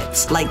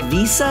benefits like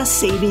Visa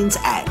Savings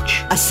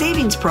Edge, a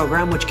savings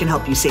program which can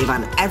help you save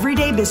on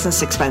everyday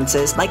business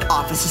expenses like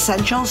office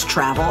essentials,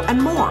 travel,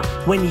 and more.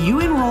 When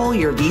you enroll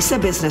your Visa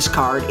Business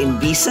card in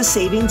Visa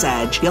Savings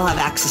Edge, you'll have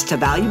access to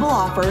valuable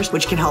offers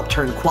which can help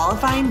turn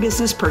qualifying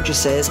business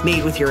purchases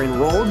made with your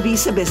enrolled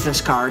Visa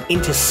Business card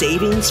into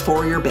savings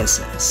for your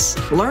business.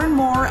 Learn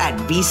more at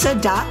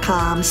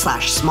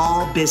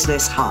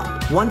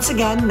visa.com/smallbusinesshub. Once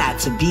again,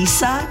 that's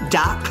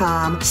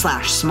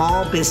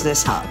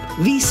visa.com/smallbusinesshub.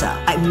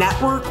 Visa, a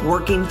network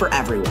working for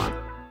everyone.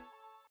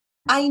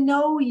 I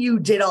know you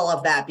did all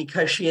of that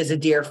because she is a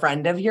dear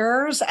friend of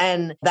yours,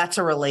 and that's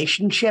a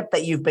relationship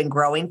that you've been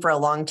growing for a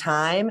long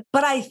time.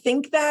 But I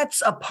think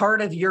that's a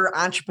part of your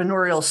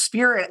entrepreneurial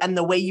spirit and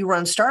the way you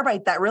run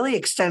Starbite that really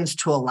extends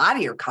to a lot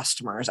of your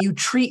customers. You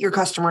treat your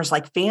customers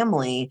like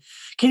family.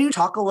 Can you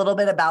talk a little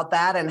bit about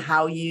that and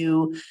how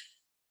you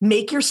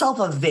make yourself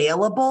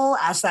available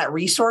as that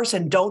resource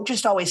and don't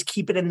just always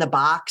keep it in the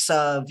box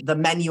of the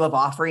menu of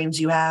offerings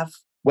you have?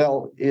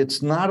 Well,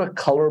 it's not a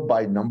color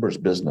by numbers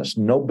business.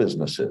 No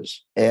business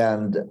is.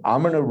 And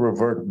I'm going to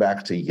revert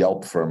back to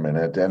Yelp for a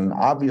minute. And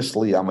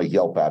obviously, I'm a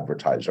Yelp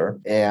advertiser,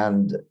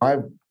 and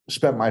I've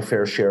spent my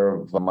fair share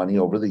of money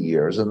over the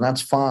years, and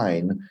that's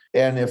fine.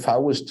 And if I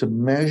was to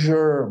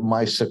measure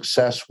my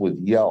success with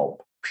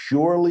Yelp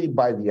purely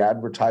by the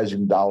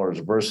advertising dollars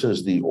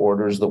versus the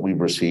orders that we've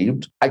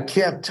received, I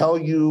can't tell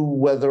you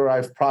whether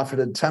I've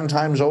profited 10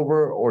 times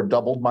over or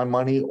doubled my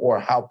money or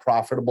how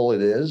profitable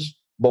it is.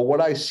 But what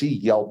I see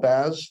Yelp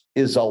as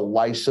is a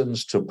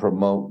license to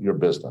promote your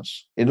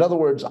business. In other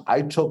words,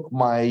 I took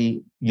my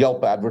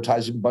Yelp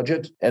advertising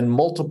budget and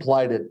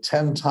multiplied it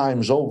 10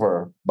 times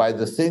over by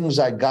the things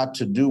I got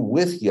to do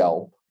with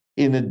Yelp,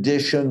 in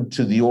addition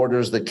to the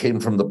orders that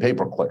came from the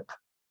pay-per-click.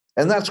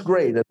 And that's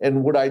great.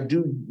 And would I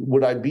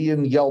be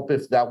in Yelp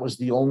if that was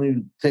the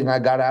only thing I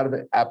got out of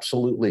it?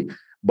 Absolutely.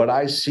 But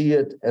I see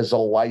it as a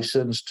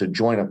license to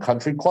join a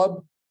country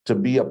club, to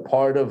be a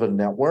part of a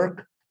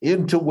network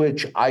into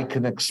which I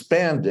can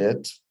expand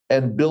it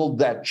and build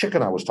that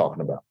chicken I was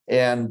talking about.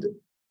 And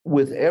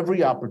with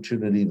every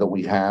opportunity that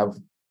we have,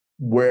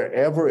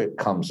 wherever it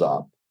comes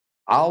up,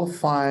 I'll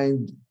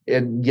find,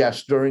 and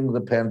yes, during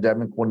the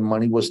pandemic when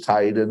money was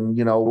tight and,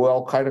 we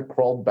all kind of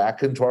crawled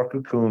back into our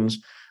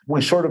cocoons,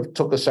 we sort of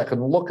took a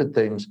second look at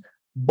things.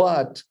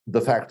 But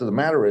the fact of the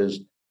matter is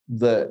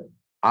that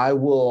I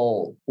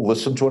will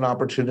listen to an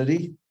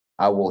opportunity.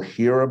 I will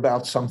hear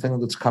about something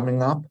that's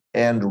coming up.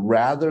 And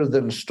rather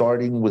than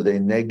starting with a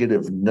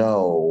negative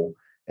no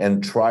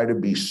and try to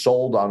be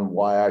sold on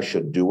why I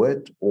should do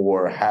it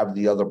or have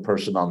the other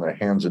person on their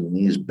hands and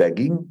knees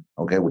begging,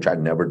 which I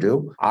never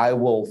do, I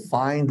will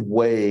find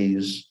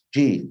ways,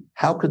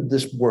 how could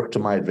this work to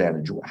my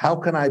advantage? How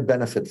can I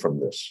benefit from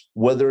this?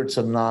 Whether it's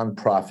a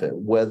nonprofit,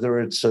 whether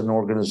it's an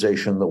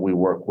organization that we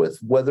work with,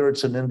 whether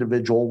it's an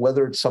individual,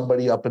 whether it's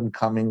somebody up and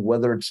coming,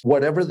 whether it's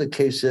whatever the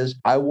case is,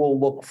 I will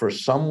look for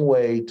some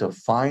way to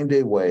find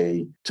a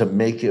way to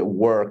make it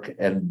work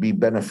and be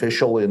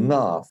beneficial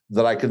enough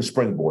that I can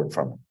springboard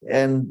from it.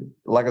 And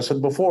like I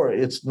said before,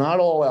 it's not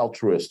all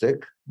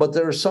altruistic. But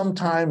there are some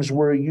times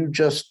where you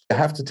just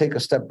have to take a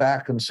step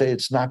back and say,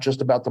 it's not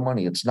just about the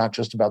money. It's not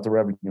just about the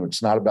revenue.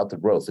 It's not about the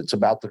growth. It's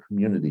about the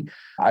community.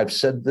 I've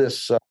said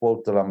this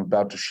quote that I'm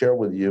about to share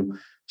with you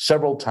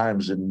several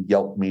times in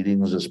Yelp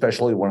meetings,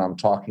 especially when I'm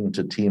talking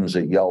to teams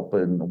at Yelp,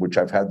 and which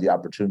I've had the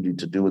opportunity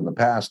to do in the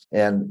past.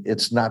 And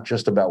it's not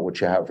just about what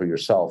you have for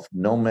yourself.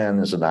 No man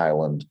is an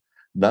island.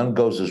 None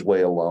goes his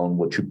way alone.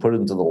 What you put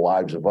into the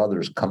lives of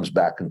others comes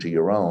back into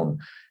your own.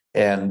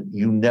 And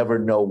you never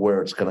know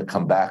where it's going to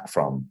come back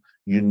from.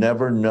 You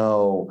never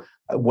know.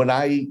 When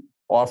I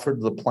offered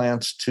the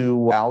plants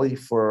to Allie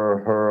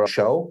for her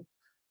show,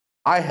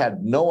 I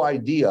had no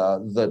idea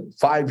that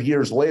 5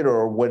 years later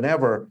or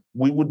whenever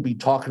we would be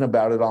talking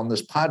about it on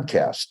this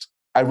podcast.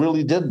 I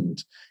really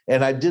didn't.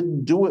 And I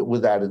didn't do it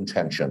with that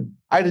intention.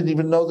 I didn't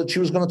even know that she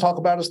was going to talk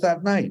about us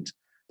that night.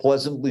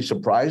 Pleasantly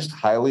surprised,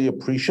 highly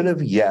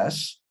appreciative,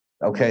 yes.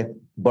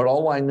 But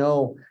all I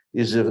know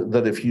is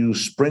that if you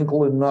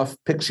sprinkle enough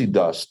pixie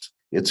dust,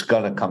 it's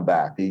going to come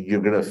back. You're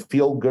going to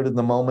feel good in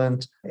the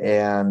moment,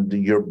 and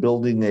you're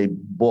building a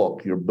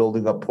book, you're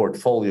building a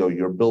portfolio,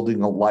 you're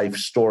building a life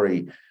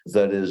story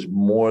that is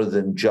more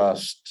than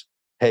just,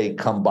 hey,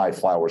 come buy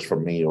flowers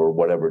from me or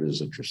whatever it is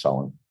that you're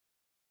selling.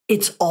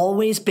 It's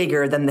always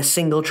bigger than the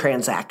single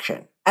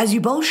transaction. As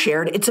you both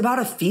shared, it's about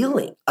a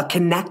feeling, a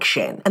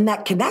connection, and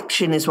that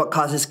connection is what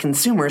causes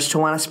consumers to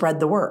want to spread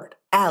the word.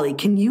 Allie,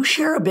 can you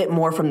share a bit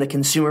more from the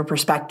consumer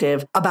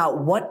perspective about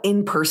what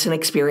in-person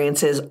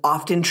experiences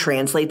often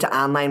translate to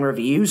online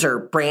reviews or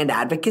brand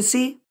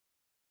advocacy?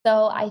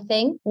 So I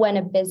think when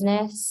a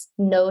business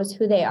knows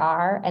who they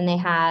are and they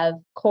have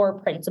core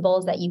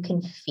principles that you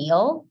can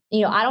feel,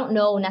 I don't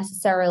know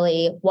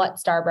necessarily what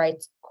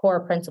Starbright's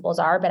core principles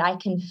are, but I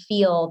can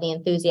feel the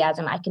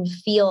enthusiasm. I can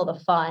feel the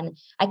fun.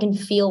 I can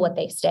feel what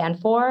they stand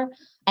for.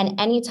 And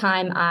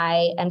anytime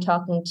I am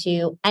talking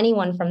to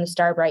anyone from the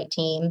Starbright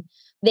team,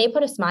 they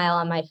put a smile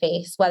on my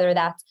face, whether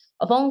that's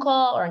a phone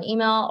call or an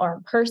email or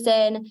in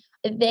person.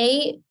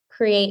 They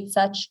create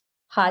such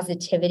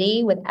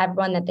positivity with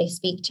everyone that they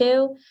speak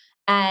to.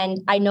 And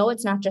I know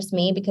it's not just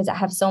me because I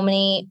have so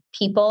many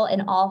people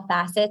in all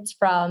facets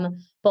from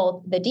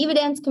both the Diva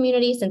Dance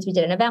community, since we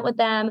did an event with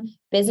them,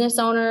 business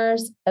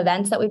owners,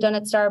 events that we've done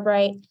at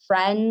Starbright,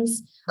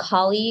 friends,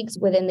 colleagues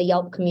within the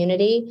Yelp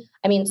community.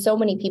 I mean, so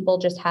many people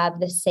just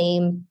have the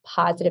same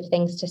positive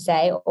things to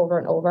say over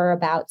and over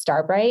about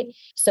Starbright.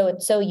 So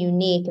it's so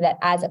unique that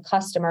as a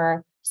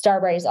customer,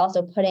 Starbright is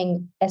also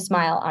putting a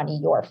smile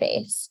on your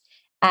face.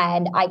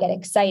 And I get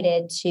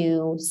excited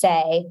to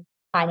say,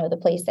 I know the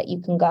place that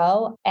you can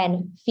go,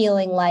 and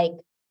feeling like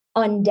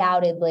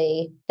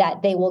undoubtedly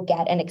that they will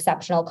get an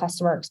exceptional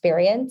customer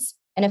experience.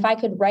 And if I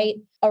could write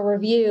a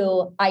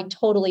review, I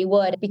totally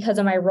would. Because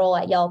of my role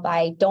at Yelp,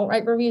 I don't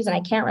write reviews and I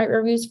can't write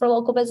reviews for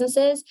local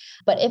businesses.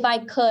 But if I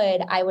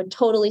could, I would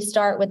totally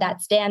start with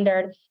that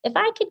standard. If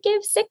I could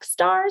give 6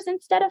 stars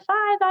instead of 5,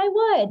 I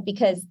would,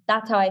 because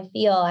that's how I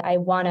feel. I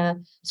want to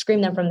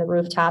scream them from the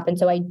rooftop. And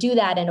so I do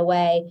that in a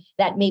way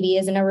that maybe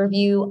isn't a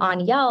review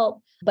on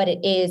Yelp, but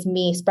it is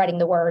me spreading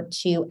the word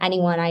to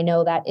anyone I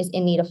know that is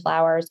in need of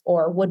flowers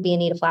or would be in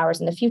need of flowers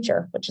in the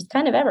future, which is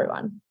kind of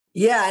everyone.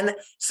 Yeah. And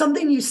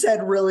something you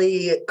said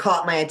really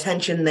caught my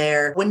attention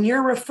there. When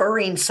you're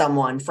referring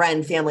someone,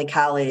 friend, family,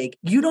 colleague,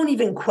 you don't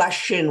even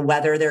question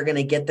whether they're going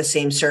to get the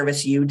same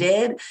service you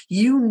did.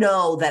 You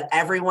know that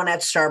everyone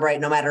at Starbright,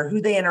 no matter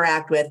who they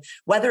interact with,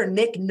 whether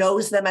Nick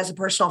knows them as a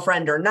personal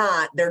friend or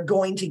not, they're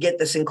going to get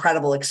this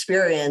incredible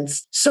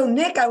experience. So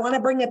Nick, I want to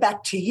bring it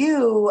back to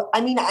you.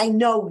 I mean, I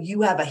know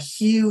you have a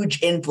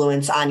huge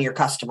influence on your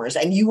customers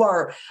and you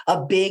are a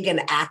big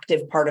and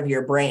active part of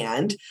your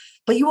brand.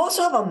 But you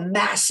also have a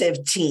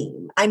massive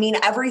team. I mean,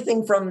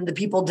 everything from the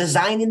people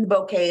designing the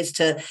bouquets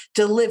to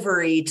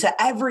delivery to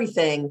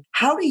everything.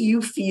 How do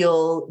you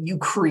feel you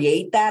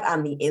create that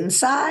on the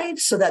inside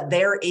so that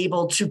they're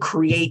able to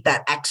create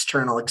that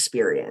external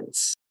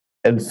experience?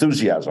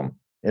 Enthusiasm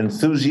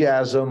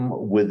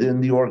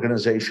within the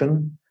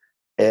organization.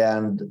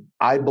 And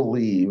I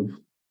believe,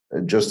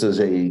 just as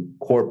a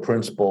core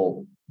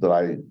principle that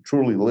I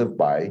truly live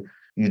by,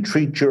 you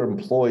treat your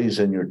employees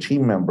and your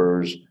team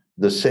members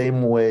the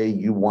same way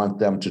you want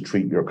them to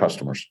treat your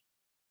customers.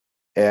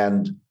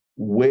 And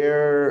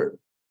where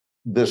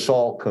this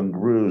all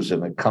congrues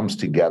and it comes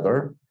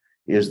together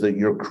is that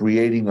you're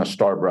creating a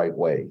Starbright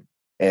way.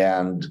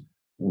 And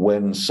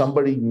when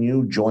somebody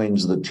new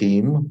joins the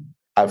team,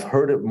 I've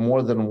heard it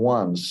more than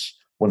once,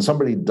 when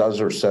somebody does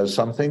or says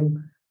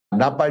something,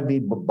 not by me,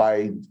 but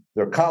by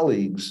their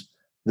colleagues,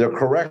 they're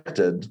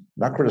corrected,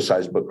 not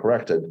criticized, but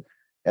corrected.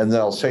 And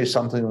they'll say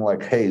something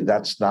like, hey,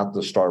 that's not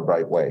the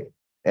Starbright way.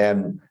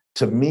 And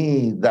to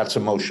me, that's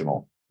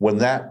emotional. When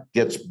that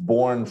gets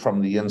born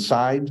from the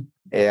inside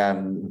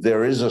and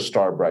there is a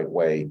Starbright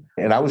way.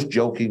 And I was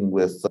joking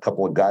with a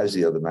couple of guys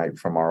the other night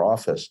from our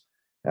office.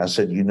 And I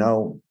said,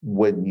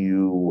 when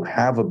you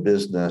have a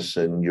business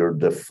and you're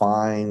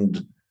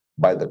defined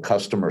by the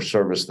customer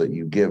service that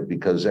you give,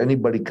 because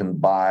anybody can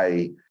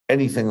buy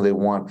anything they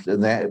want,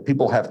 and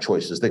people have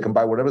choices. They can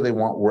buy whatever they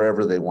want,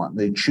 wherever they want.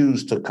 They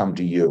choose to come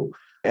to you.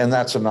 And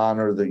that's an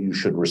honor that you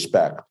should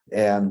respect.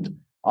 And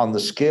on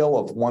the scale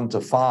of 1 to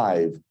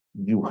 5,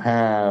 you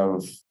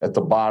have at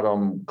the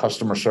bottom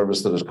customer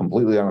service that is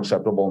completely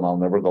unacceptable, and I'll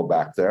never go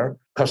back there.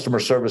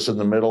 Customer service in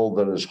the middle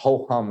that is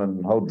ho-hum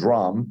and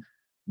ho-drum.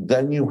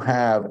 Then you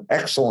have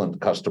excellent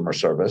customer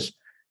service.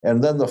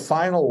 And then the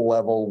final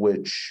level,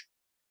 which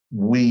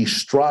we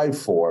strive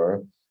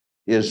for,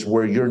 is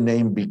where your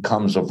name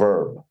becomes a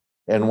verb.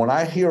 And when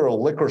I hear a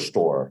liquor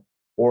store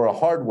or a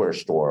hardware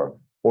store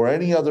or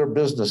any other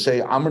business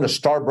say, I'm going to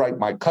Starbright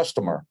my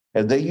customer,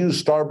 and they use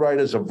Starbright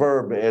as a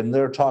verb, and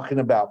they're talking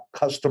about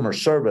customer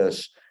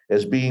service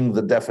as being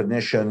the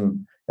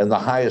definition and the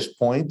highest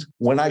point.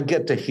 When I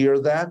get to hear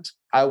that,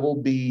 I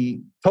will be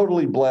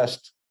totally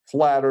blessed,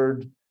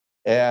 flattered,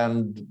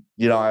 and,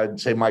 I'd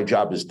say my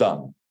job is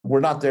done. We're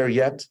not there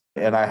yet,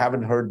 and I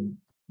haven't heard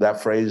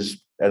that phrase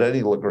at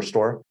any liquor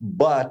store,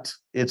 but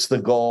it's the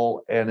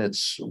goal, and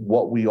it's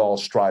what we all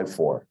strive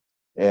for.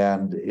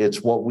 And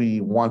it's what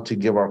we want to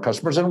give our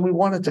customers, and we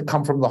want it to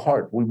come from the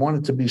heart. We want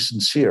it to be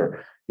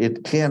sincere.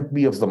 It can't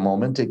be of the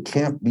moment. It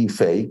can't be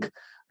fake.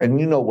 And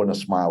when a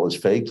smile is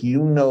fake.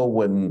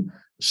 When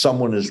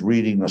someone is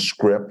reading a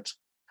script.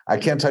 I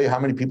can't tell you how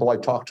many people I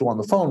talk to on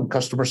the phone,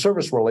 customer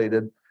service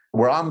related,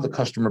 where I'm the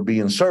customer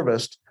being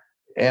serviced,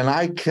 and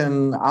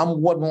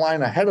I'm one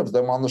line ahead of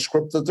them on the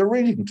script that they're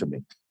reading to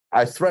me.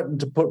 I threatened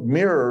to put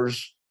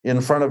mirrors in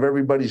front of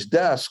everybody's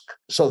desk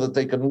so that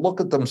they can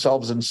look at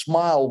themselves and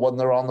smile when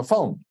they're on the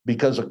phone,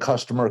 because a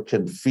customer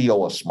can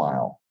feel a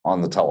smile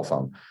on the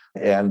telephone.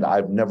 And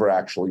I've never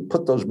actually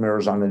put those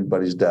mirrors on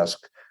anybody's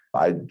desk.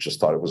 I just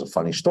thought it was a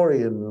funny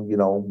story. And,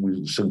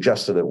 we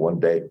suggested it one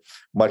day,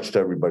 much to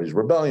everybody's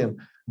rebellion.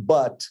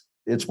 But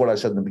it's what I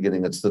said in the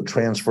beginning. It's the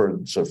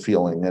transference of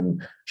feeling,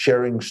 and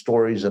sharing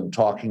stories and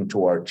talking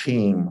to our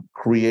team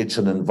creates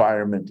an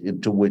environment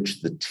into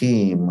which the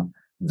team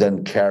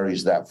then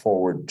carries that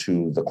forward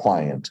to the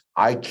client.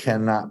 I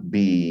cannot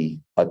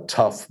be a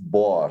tough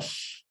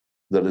boss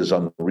that is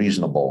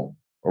unreasonable,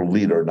 or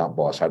leader, not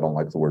boss. I don't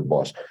like the word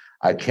boss.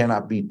 I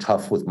cannot be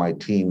tough with my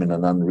team in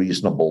an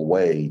unreasonable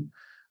way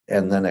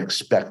and then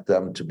expect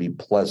them to be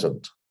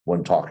pleasant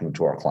when talking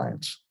to our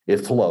clients.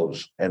 It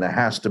flows, and it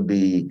has to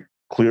be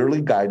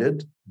clearly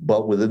guided,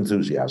 but with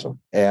enthusiasm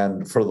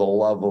and for the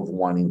love of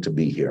wanting to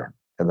be here.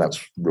 And that's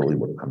really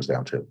what it comes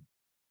down to.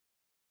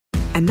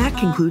 And that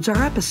concludes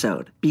our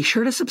episode. Be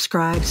sure to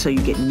subscribe so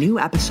you get new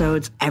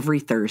episodes every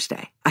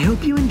Thursday. I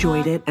hope you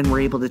enjoyed it and were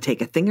able to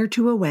take a thing or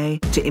two away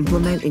to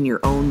implement in your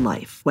own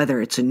life.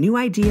 Whether it's a new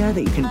idea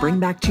that you can bring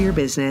back to your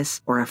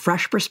business or a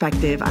fresh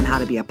perspective on how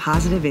to be a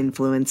positive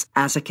influence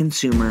as a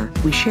consumer,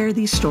 we share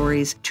these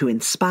stories to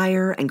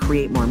inspire and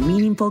create more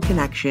meaningful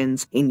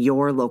connections in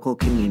your local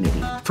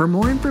community. For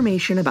more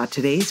information about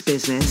today's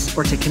business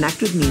or to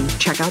connect with me,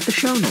 check out the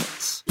show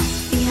notes.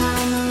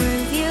 Behind the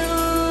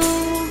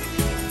review,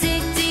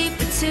 dig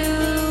deeper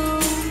too.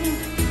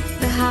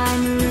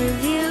 Behind the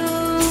review,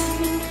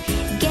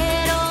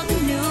 get all the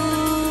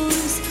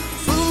news.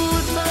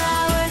 Food,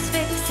 flowers,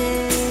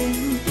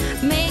 fixing,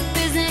 make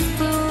business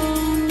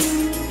boom.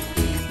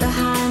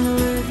 Behind the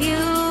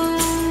review,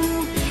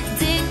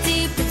 dig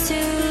deeper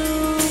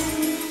too.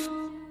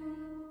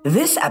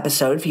 This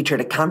episode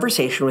featured a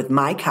conversation with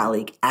my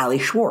colleague, Allie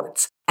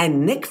Schwartz,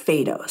 and Nick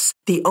Fados,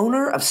 the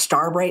owner of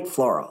Starbright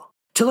Floral.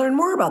 To learn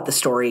more about the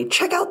story,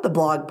 check out the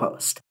blog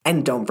post.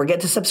 And don't forget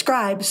to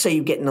subscribe so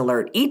you get an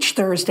alert each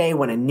Thursday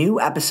when a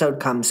new episode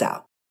comes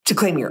out. To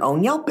claim your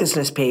own Yelp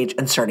business page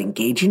and start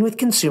engaging with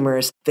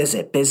consumers,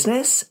 visit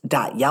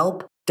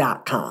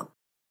business.yelp.com.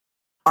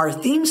 Our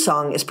theme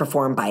song is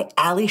performed by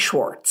Allie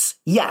Schwartz.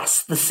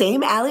 Yes, the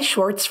same Allie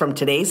Schwartz from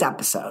today's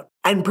episode.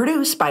 And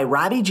produced by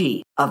Robbie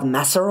G of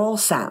Messerol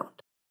Sound.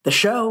 The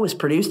show was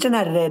produced and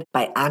edited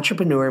by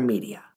Entrepreneur Media.